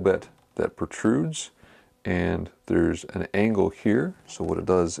a drill bit that protrudes, and there's an angle here. So what it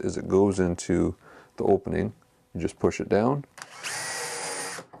does is it goes into the opening. You just push it down,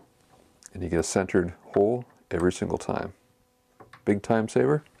 and you get a centered hole every single time. Big time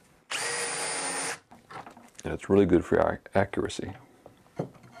saver, and it's really good for accuracy.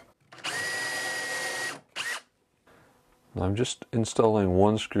 Now I'm just installing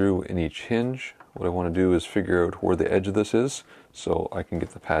one screw in each hinge. What I want to do is figure out where the edge of this is so I can get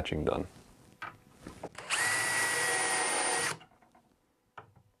the patching done.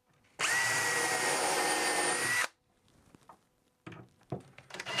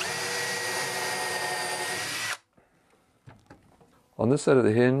 On this side of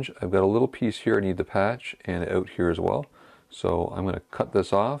the hinge, I've got a little piece here I need to patch, and out here as well. So I'm going to cut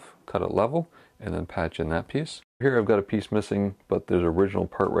this off, cut it level, and then patch in that piece. Here I've got a piece missing, but there's an original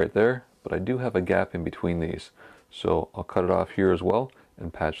part right there, but I do have a gap in between these. So I'll cut it off here as well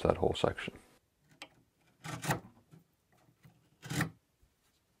and patch that whole section.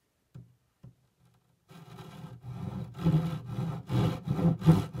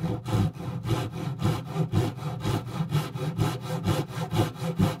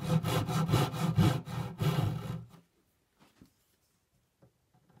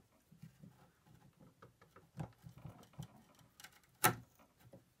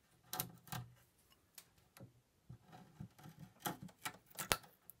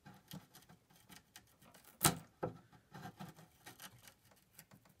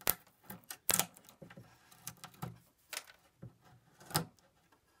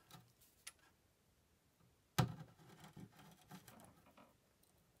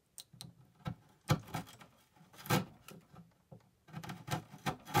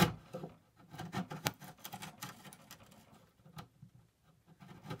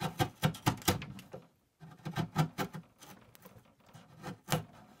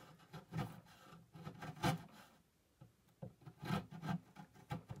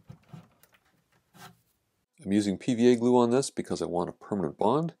 I'm using PVA glue on this because I want a permanent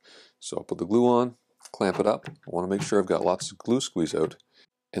bond. So I'll put the glue on, clamp it up. I want to make sure I've got lots of glue squeeze out.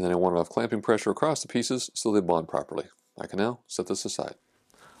 And then I want enough clamping pressure across the pieces so they bond properly. I can now set this aside.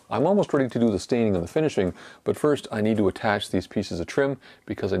 I'm almost ready to do the staining and the finishing, but first I need to attach these pieces of trim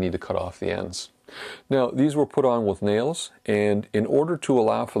because I need to cut off the ends. Now these were put on with nails, and in order to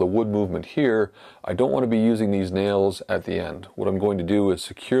allow for the wood movement here, I don't want to be using these nails at the end. What I'm going to do is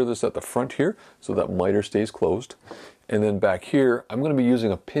secure this at the front here so that miter stays closed. And then back here, I'm going to be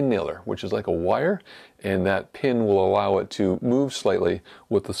using a pin nailer, which is like a wire, and that pin will allow it to move slightly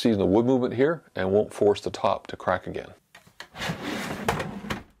with the seasonal wood movement here and won't force the top to crack again.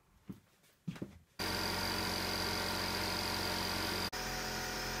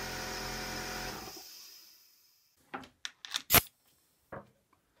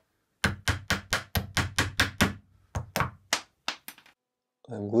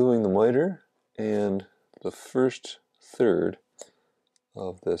 I'm gluing the miter and the first third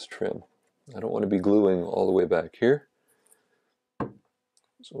of this trim. I don't want to be gluing all the way back here.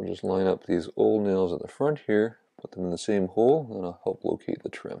 So we'll just line up these old nails at the front here, put them in the same hole, and I'll help locate the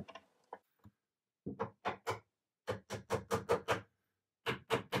trim.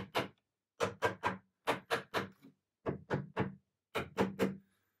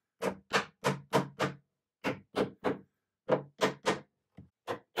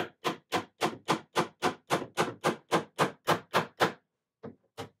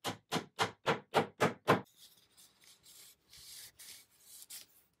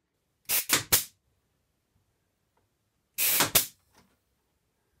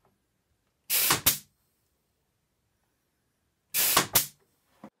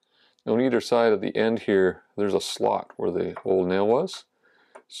 On either side of the end here, there's a slot where the old nail was.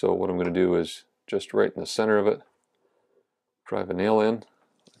 So what I'm going to do is just right in the center of it, drive a nail in,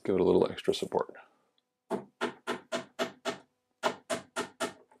 give it a little extra support.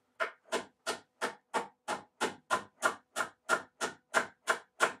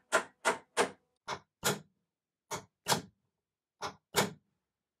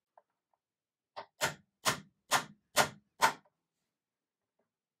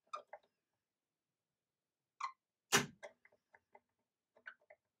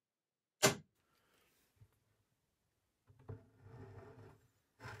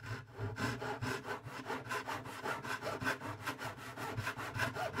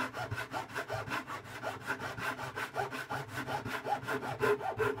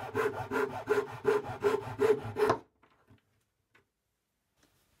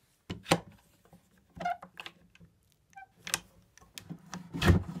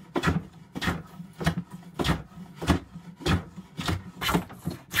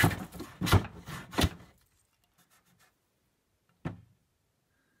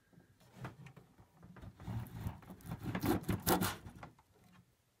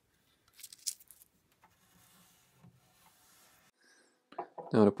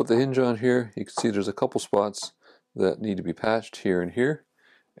 Now to put the hinge on here, you can see there's a couple spots that need to be patched here and here.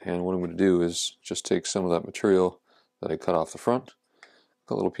 And what I'm going to do is just take some of that material that I cut off the front,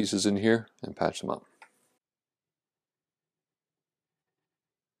 cut little pieces in here, and patch them up.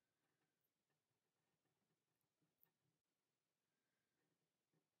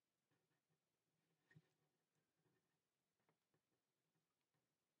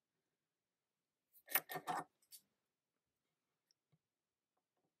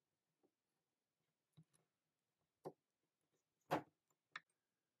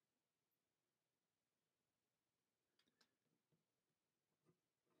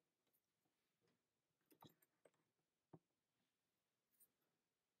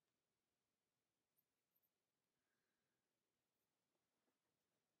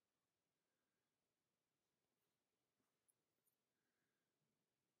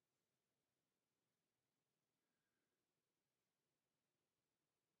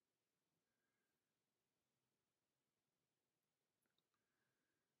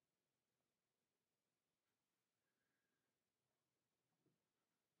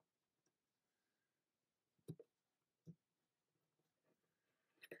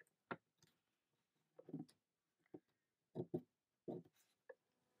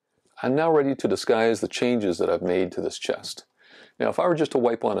 I'm now ready to disguise the changes that I've made to this chest. Now, if I were just to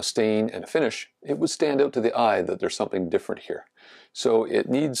wipe on a stain and a finish, it would stand out to the eye that there's something different here. So it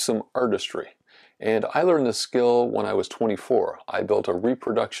needs some artistry. And I learned this skill when I was 24. I built a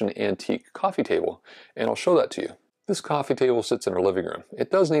reproduction antique coffee table, and I'll show that to you. This coffee table sits in our living room. It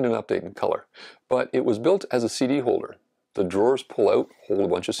does need an update in color, but it was built as a CD holder. The drawers pull out, hold a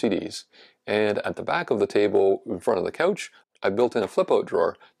bunch of CDs, and at the back of the table in front of the couch, I built in a flip-out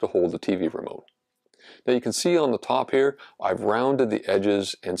drawer to hold the TV remote. Now you can see on the top here, I've rounded the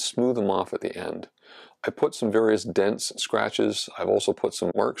edges and smoothed them off at the end. I put some various dents and scratches. I've also put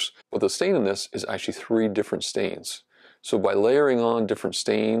some marks, but the stain in this is actually 3 different stains. So by layering on different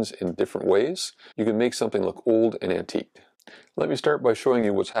stains in different ways, you can make something look old and antiqued. Let me start by showing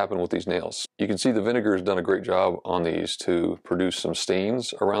you what's happened with these nails. You can see the vinegar has done a great job on these to produce some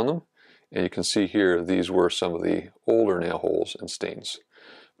stains around them. And you can see here, these were some of the older nail holes and stains.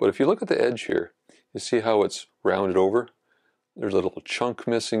 But if you look at the edge here, you see how it's rounded over? There's a little chunk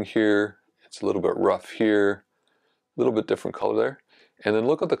missing here. It's a little bit rough here. A little bit different color there. And then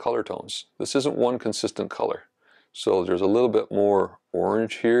look at the color tones. This isn't one consistent color. So there's a little bit more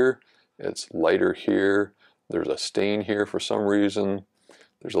orange here. It's lighter here. There's a stain here for some reason.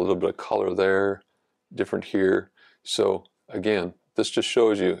 There's a little bit of color there, different here. So again, this just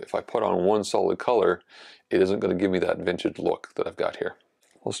shows you if I put on one solid color, it isn't going to give me that vintage look that I've got here.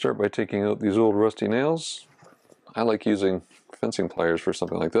 I'll start by taking out these old rusty nails. I like using fencing pliers for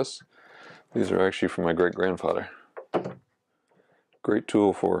something like this. These are actually from my great-grandfather. Great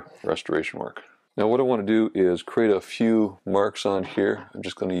tool for restoration work. Now what I want to do is create a few marks on here. I'm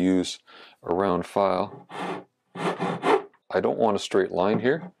just going to use a round file. I don't want a straight line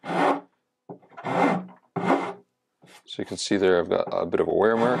here. So you can see there I've got a bit of a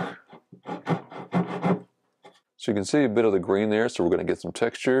wear mark. So you can see a bit of the grain there, so we're going to get some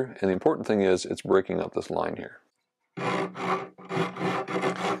texture. And the important thing is it's breaking up this line here.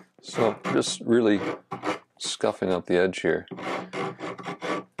 So just really scuffing up the edge here.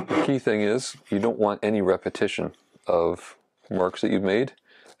 The key thing is you don't want any repetition of marks that you've made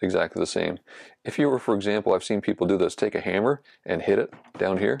exactly the same. If you were, for example, I've seen people do this, take a hammer and hit it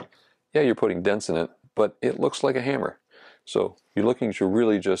down here. Yeah, you're putting dents in it, but it looks like a hammer. So you're looking to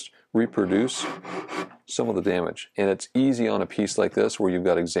really just reproduce some of the damage. And it's easy on a piece like this where you've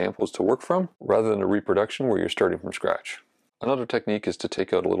got examples to work from, rather than a reproduction where you're starting from scratch. Another technique is to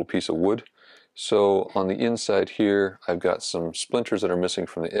take out a little piece of wood. So on the inside here, I've got some splinters that are missing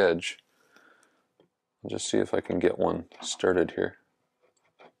from the edge. I'll just see if I can get one started here.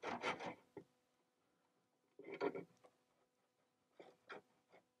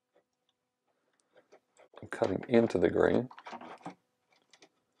 I'm cutting into the grain.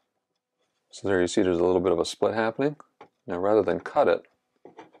 So there you see there's a little bit of a split happening. Now rather than cut it,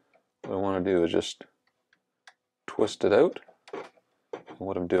 what I want to do is just twist it out. And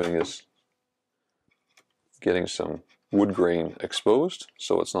what I'm doing is getting some wood grain exposed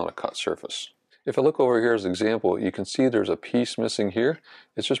so it's not a cut surface. If I look over here as an example, you can see there's a piece missing here.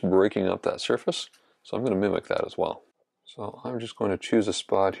 It's just breaking up that surface. So I'm going to mimic that as well. So I'm just going to choose a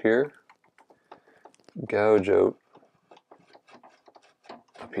spot here, gouge out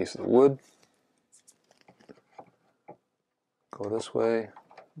a piece of the wood, go this way,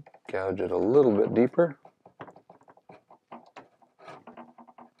 gouge it a little bit deeper,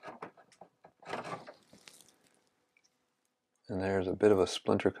 and there's a bit of a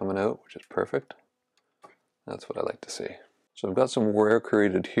splinter coming out, which is perfect. That's what I like to see. So I've got some wear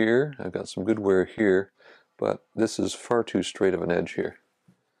created here, I've got some good wear here, but this is far too straight of an edge here.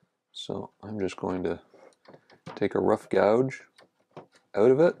 So I'm just going to take a rough gouge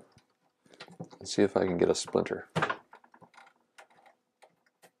out of it and see if I can get a splinter.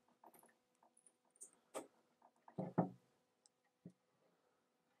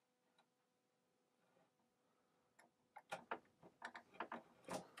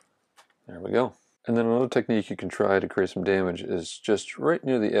 There we go. And then another technique you can try to create some damage is just right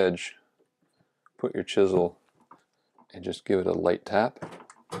near the edge, put your chisel and just give it a light tap.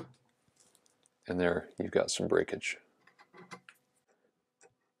 And there you've got some breakage.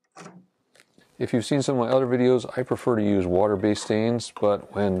 If you've seen some of my other videos, I prefer to use water-based stains,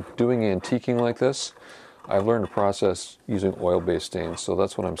 but when doing antiquing like this, I've learned to process using oil-based stains, so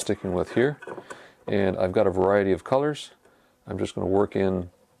that's what I'm sticking with here. And I've got a variety of colors. I'm just going to work in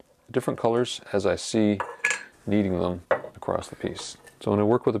different colors as I see needing them across the piece. So when I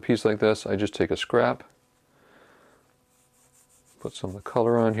work with a piece like this, I just take a scrap, put some of the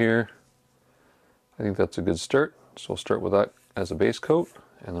color on here. I think that's a good start, so I'll start with that as a base coat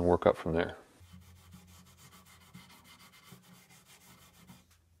and then work up from there.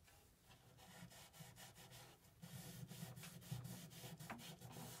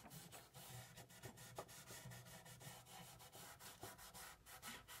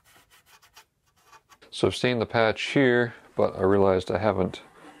 So I've stained the patch here, but I realized I haven't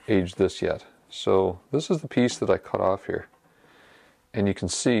aged this yet. So this is the piece that I cut off here. And you can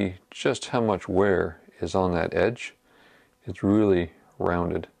see just how much wear is on that edge. It's really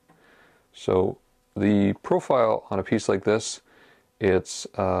rounded. So the profile on a piece like this, it's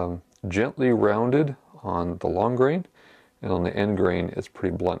gently rounded on the long grain, and on the end grain it's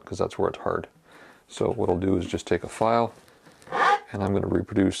pretty blunt because that's where it's hard. So what I'll do is just take a file and I'm going to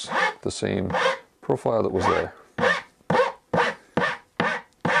reproduce the same profile that was there.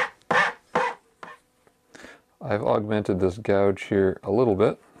 I've augmented this gouge here a little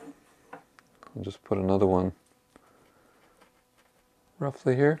bit. I'll just put another one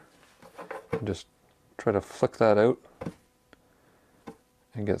roughly here. And just try to flick that out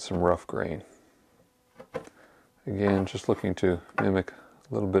and get some rough grain. Again, just looking to mimic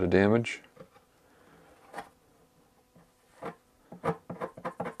a little bit of damage.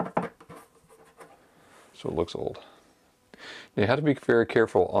 So it looks old. You have to be very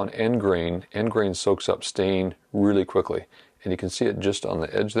careful on end grain. End grain soaks up stain really quickly, and you can see it just on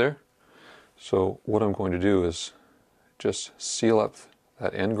the edge there. So what I'm going to do is just seal up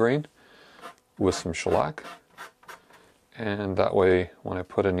that end grain with some shellac and that way when I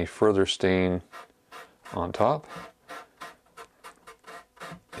put any further stain on top,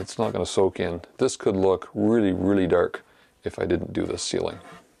 it's not going to soak in. This could look really, really dark if I didn't do this sealing.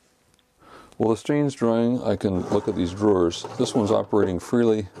 While the stain's drying, I can look at these drawers. This one's operating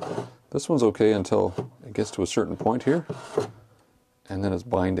freely. This one's okay until it gets to a certain point here, and then it's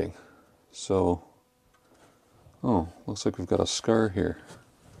binding. So, oh, looks like we've got a scar here.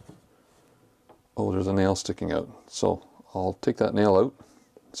 Oh, there's a nail sticking out. So I'll take that nail out,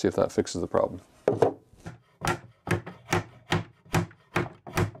 see if that fixes the problem.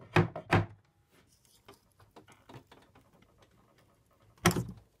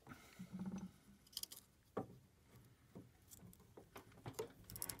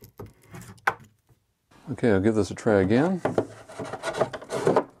 Okay, I'll give this a try again.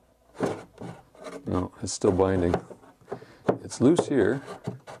 No, it's still binding. It's loose here,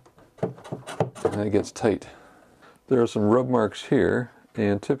 and it gets tight. There are some rub marks here,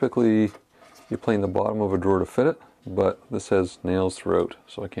 and typically you plane the bottom of a drawer to fit it, but this has nails throughout,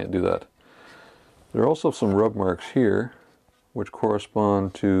 so I can't do that. There are also some rub marks here, which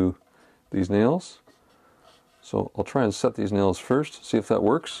correspond to these nails. So I'll try and set these nails first, see if that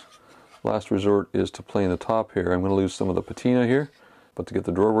works. Last resort is to plane the top here. I'm going to lose some of the patina here, but to get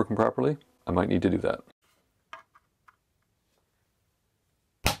the drawer working properly, I might need to do that.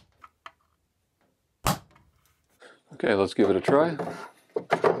 Okay, let's give it a try.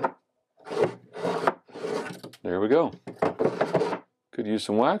 There we go. Could use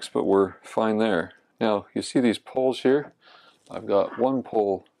some wax, but we're fine there. Now, you see these poles here? I've got one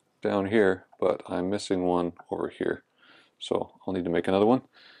pole down here, but I'm missing one over here. So I'll need to make another one.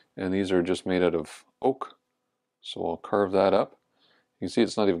 And these are just made out of oak, so I'll carve that up. You can see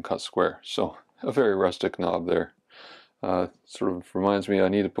it's not even cut square, so a very rustic knob there. Sort of reminds me I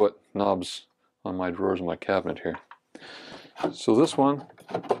need to put knobs on my drawers in my cabinet here. So this one,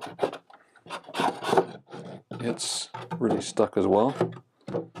 it's really stuck as well,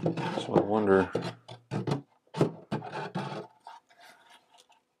 so I wonder,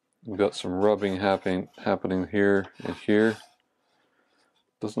 we've got some rubbing happening here and here.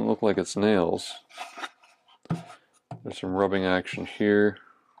 Doesn't look like it's nails. There's some rubbing action here.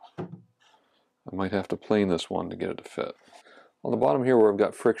 I might have to plane this one to get it to fit. On the bottom here where I've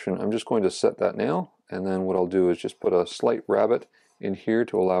got friction, I'm just going to set that nail, and then what I'll do is just put a slight rabbet in here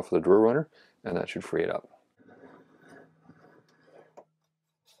to allow for the drawer runner, and that should free it up.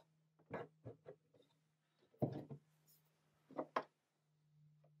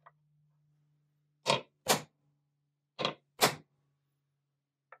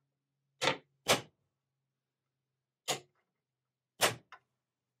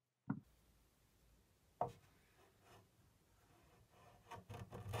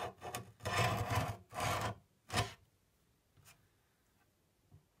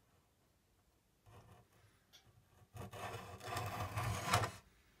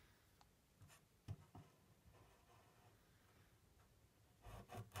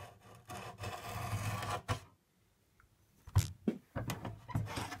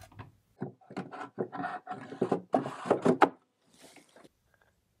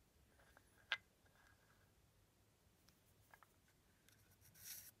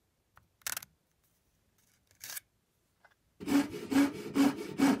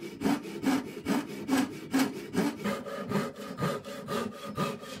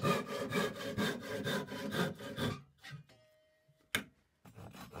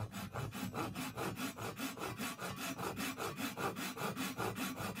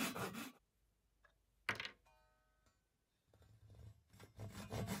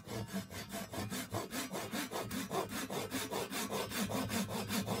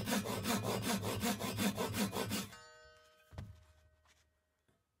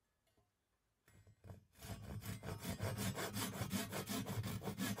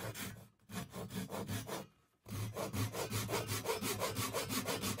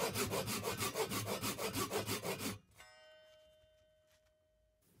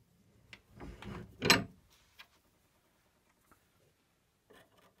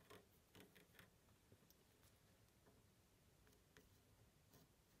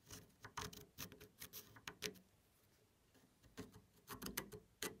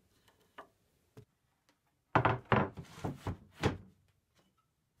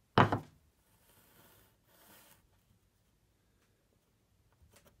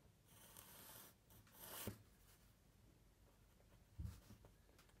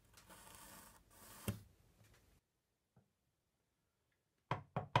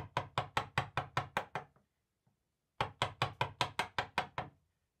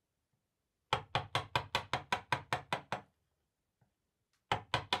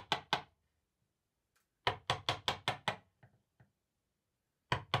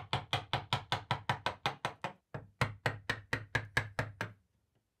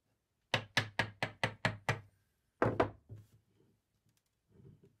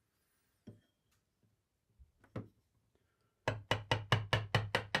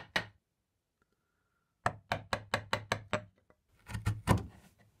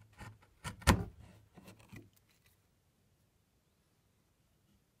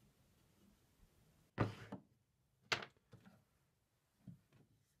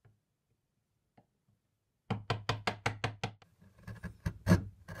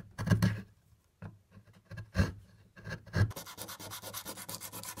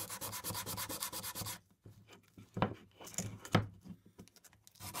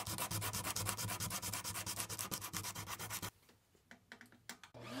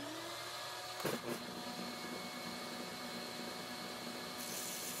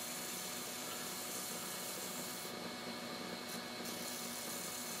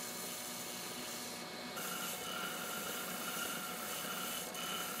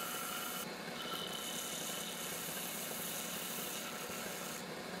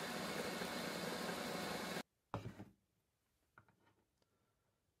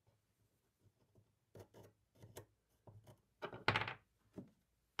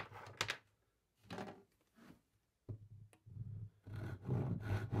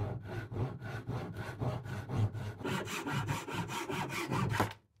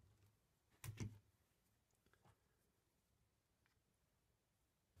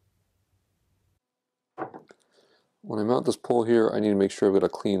 When I mount this pole here, I need to make sure I've got a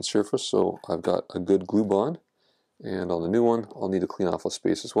clean surface, so I've got a good glue bond. And on the new one, I'll need to clean off a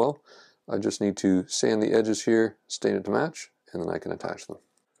space as well. I just need to sand the edges here, stain it to match, and then I can attach them.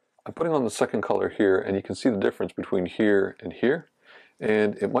 I'm putting on the second color here, and you can see the difference between here and here.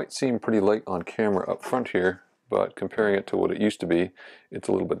 And it might seem pretty light on camera up front here, but comparing it to what it used to be, it's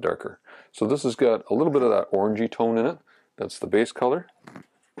a little bit darker. So this has got a little bit of that orangey tone in it. That's the base color.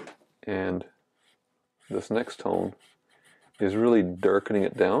 And this next tone is really darkening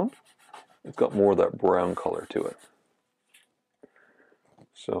it down. It's got more of that brown color to it.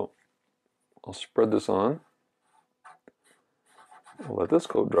 So I'll spread this on. I'll let this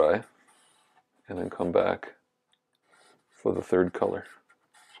coat dry and then come back for the third color.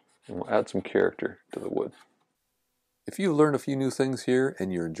 And we'll add some character to the wood. If you've learned a few new things here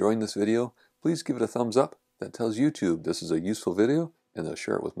and you're enjoying this video, please give it a thumbs up. That tells YouTube this is a useful video and they'll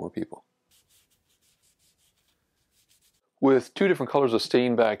share it with more people. With two different colors of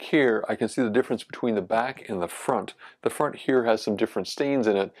stain back here, I can see the difference between the back and the front. The front here has some different stains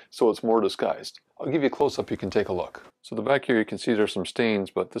in it, so it's more disguised. I'll give you a close-up, you can take a look. So the back here you can see there's some stains,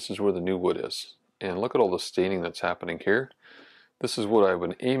 but this is where the new wood is. And look at all the staining that's happening here. This is what I've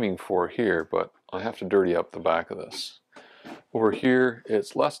been aiming for here, but I have to dirty up the back of this. Over here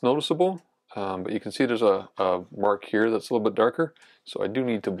it's less noticeable, but you can see there's a mark here that's a little bit darker, so I do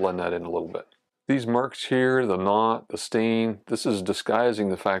need to blend that in a little bit. These marks here, the knot, the stain, this is disguising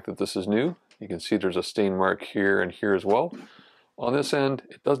the fact that this is new. You can see there's a stain mark here and here as well. On this end,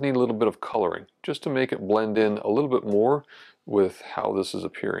 it does need a little bit of coloring, just to make it blend in a little bit more with how this is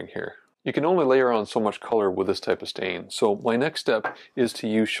appearing here. You can only layer on so much color with this type of stain. So my next step is to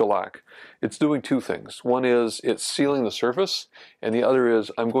use shellac. It's doing two things. One is it's sealing the surface, and the other is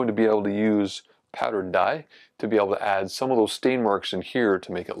I'm going to be able to use powdered dye to be able to add some of those stain marks in here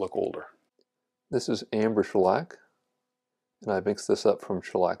to make it look older. This is amber shellac, and I mixed this up from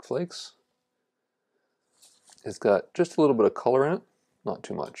shellac flakes. It's got just a little bit of color in it, not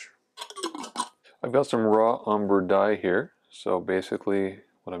too much. I've got some raw umber dye here, so basically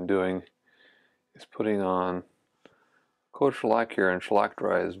what I'm doing is putting on coat of shellac here, and shellac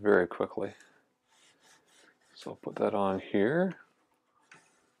dries very quickly. So I'll put that on here,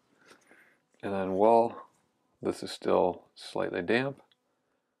 and then while this is still slightly damp,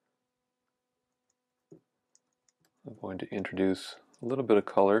 I'm going to introduce a little bit of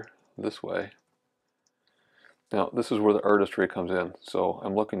color this way. Now this is where the artistry comes in, so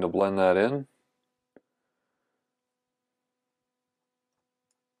I'm looking to blend that in.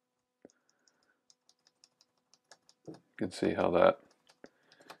 You can see how that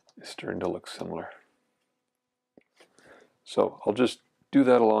is starting to look similar. So I'll just do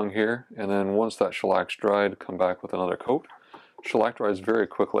that along here, and then once that shellac's dried, come back with another coat. Shellac dries very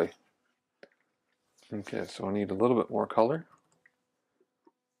quickly. Okay, so I need a little bit more color.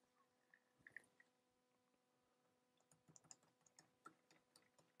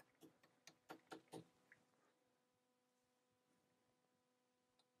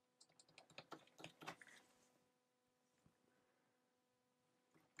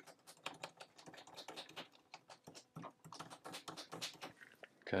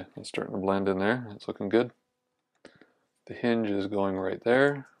 Okay, it's starting to blend in there. It's looking good. The hinge is going right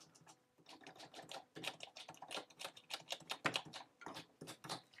there.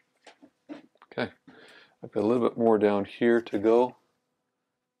 Okay, I've got a little bit more down here to go,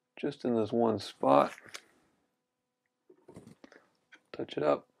 just in this one spot. Touch it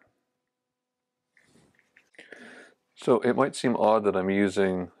up. So it might seem odd that I'm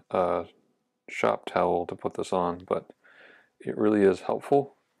using a shop towel to put this on, but it really is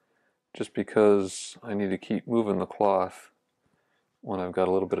helpful, just because I need to keep moving the cloth when I've got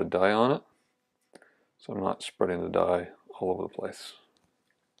a little bit of dye on it, so I'm not spreading the dye all over the place.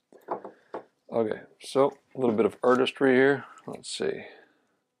 Okay, so a little bit of artistry here. Let's see.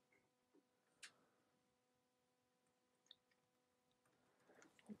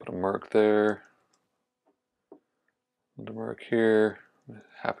 Put a mark there, and a mark here,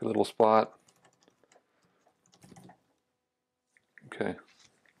 happy little spot. Okay,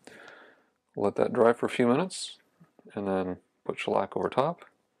 let that dry for a few minutes, and then put shellac over top.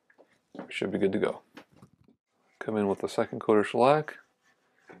 We should be good to go. Come in with the second coat of shellac.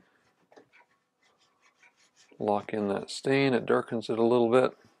 Lock in that stain, it darkens it a little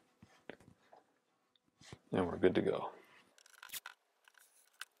bit, and we're good to go.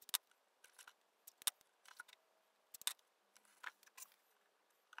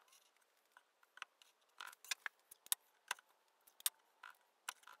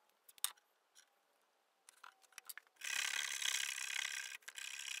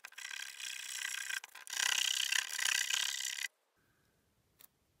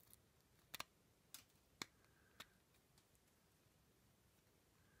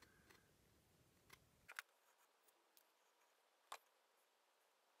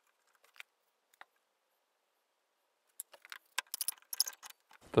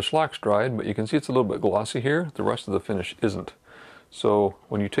 The shellac's dried, but you can see it's a little bit glossy here. The rest of the finish isn't. So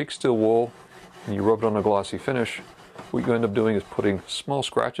when you take steel wool and you rub it on a glossy finish, what you end up doing is putting small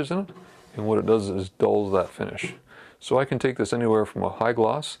scratches in it, and what it does is dulls that finish. So I can take this anywhere from a high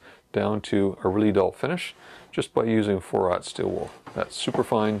gloss down to a really dull finish just by using 4/0 steel wool. That's super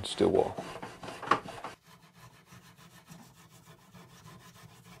fine steel wool.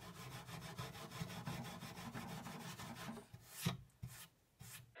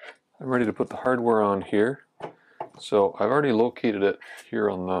 I'm ready to put the hardware on here. So I've already located it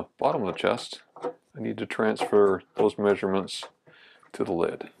here on the bottom of the chest. I need to transfer those measurements to the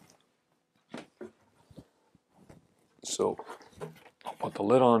lid. So I'll put the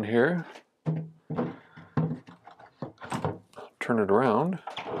lid on here, turn it around,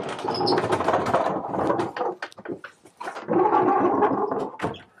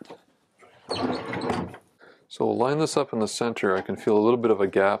 so we'll line this up in the center. I can feel a little bit of a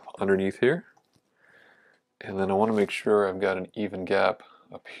gap underneath here, and then I want to make sure I've got an even gap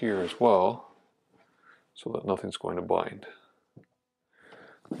up here as well so that nothing's going to bind.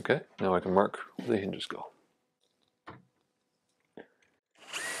 Okay, now I can mark where the hinges go.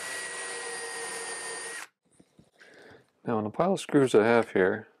 Now on the pile of screws I have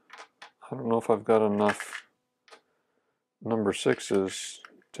here, I don't know if I've got enough number 6s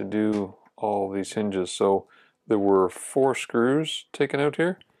to do all these hinges. So there were 4 screws taken out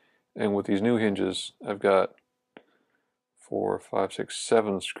here, and with these new hinges I've got 4, 5, 6,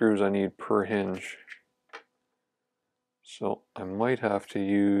 7 screws I need per hinge. So I might have to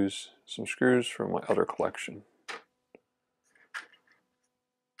use some screws from my other collection.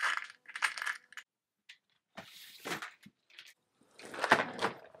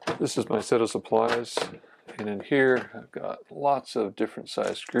 This is my set of supplies, and in here I've got lots of different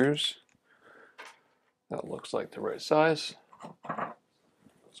size screws. That looks like the right size.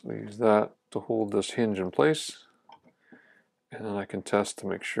 So I use that to hold this hinge in place, and then I can test to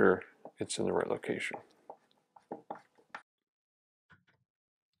make sure it's in the right location.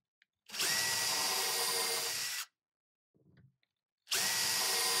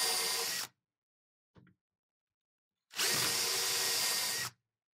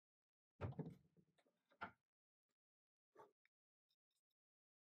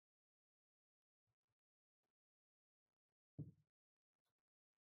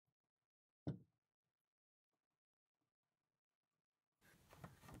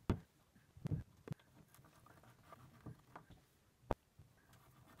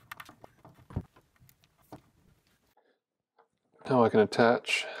 Now I can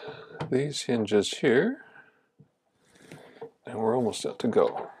attach these hinges here, and we're almost set to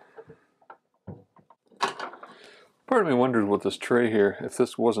go. Part of me wondered with this tray here if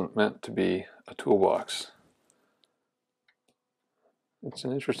this wasn't meant to be a toolbox. It's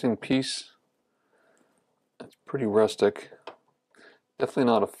an interesting piece. It's pretty rustic.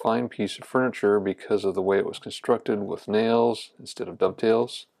 Definitely not a fine piece of furniture because of the way it was constructed with nails instead of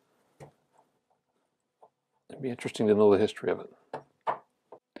dovetails. It'd be interesting to know the history of it.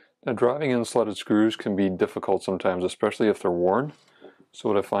 Now, driving in slotted screws can be difficult sometimes, especially if they're worn. So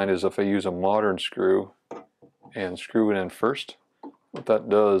what I find is if I use a modern screw and screw it in first, what that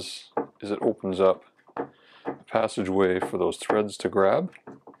does is it opens up a passageway for those threads to grab,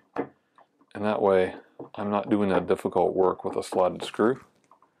 and that way I'm not doing that difficult work with a slotted screw.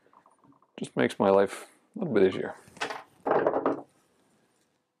 Just makes my life a little bit easier.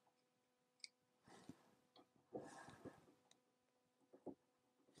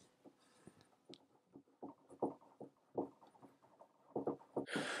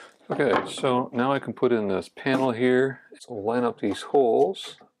 Okay, so now I can put in this panel here. So line up these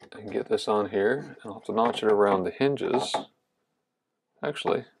holes and get this on here, and I'll have to notch it around the hinges.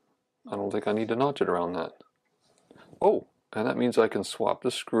 Actually, I don't think I need to notch it around that. Oh, and that means I can swap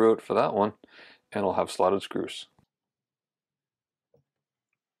this screw out for that one, and I'll have slotted screws.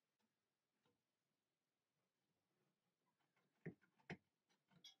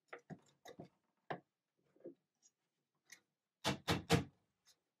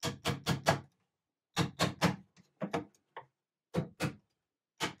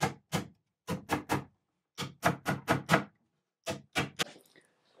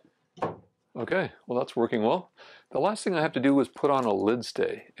 Okay, well that's working well. The last thing I have to do is put on a lid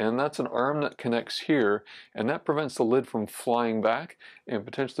stay, and that's an arm that connects here, and that prevents the lid from flying back and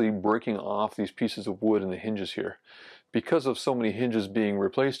potentially breaking off these pieces of wood in the hinges here. Because of so many hinges being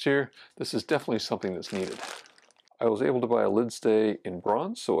replaced here, this is definitely something that's needed. I was able to buy a lid stay in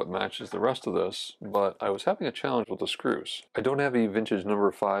bronze, so it matches the rest of this, but I was having a challenge with the screws. I don't have any vintage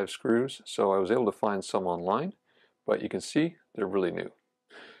number 5 screws, so I was able to find some online, but you can see they're really new.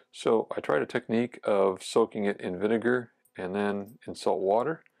 So I tried a technique of soaking it in vinegar and then in salt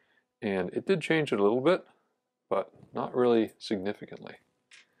water, and it did change it a little bit, but not really significantly.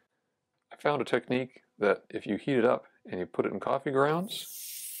 I found a technique that if you heat it up and you put it in coffee grounds,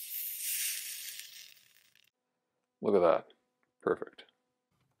 look at that, perfect.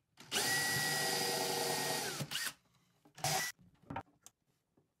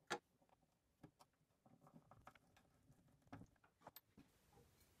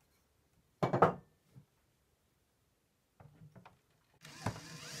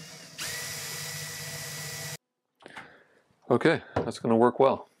 Okay, that's going to work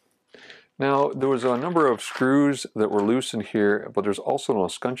well. Now, there was a number of screws that were loose in here, but there's also an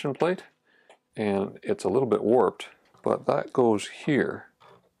escutcheon plate, and it's a little bit warped, but that goes here.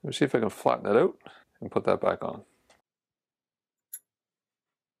 Let me see if I can flatten it out and put that back on.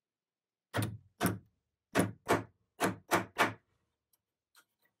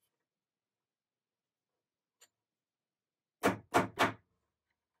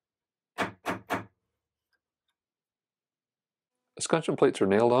 Escutcheon plates are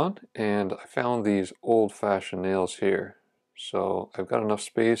nailed on, and I found these old-fashioned nails here. So I've got enough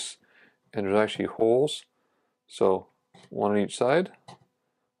space, and there's actually holes, so one on each side.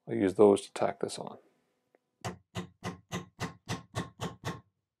 I'll use those to tack this on.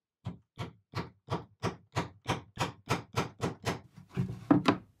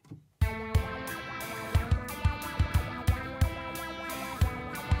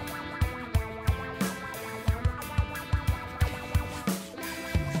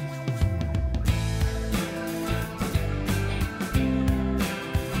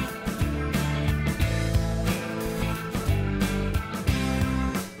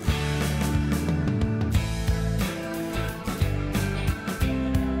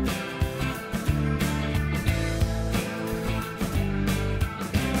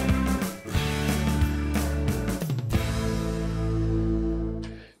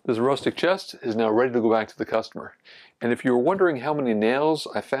 This rustic chest is now ready to go back to the customer. And if you were wondering how many nails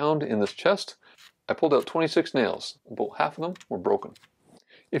I found in this chest, I pulled out 26 nails. About half of them were broken.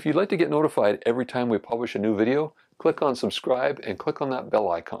 If you'd like to get notified every time we publish a new video, click on subscribe and click on that bell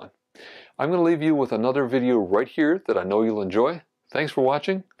icon. I'm going to leave you with another video right here that I know you'll enjoy. Thanks for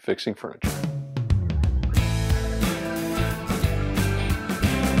watching Fixing Furniture.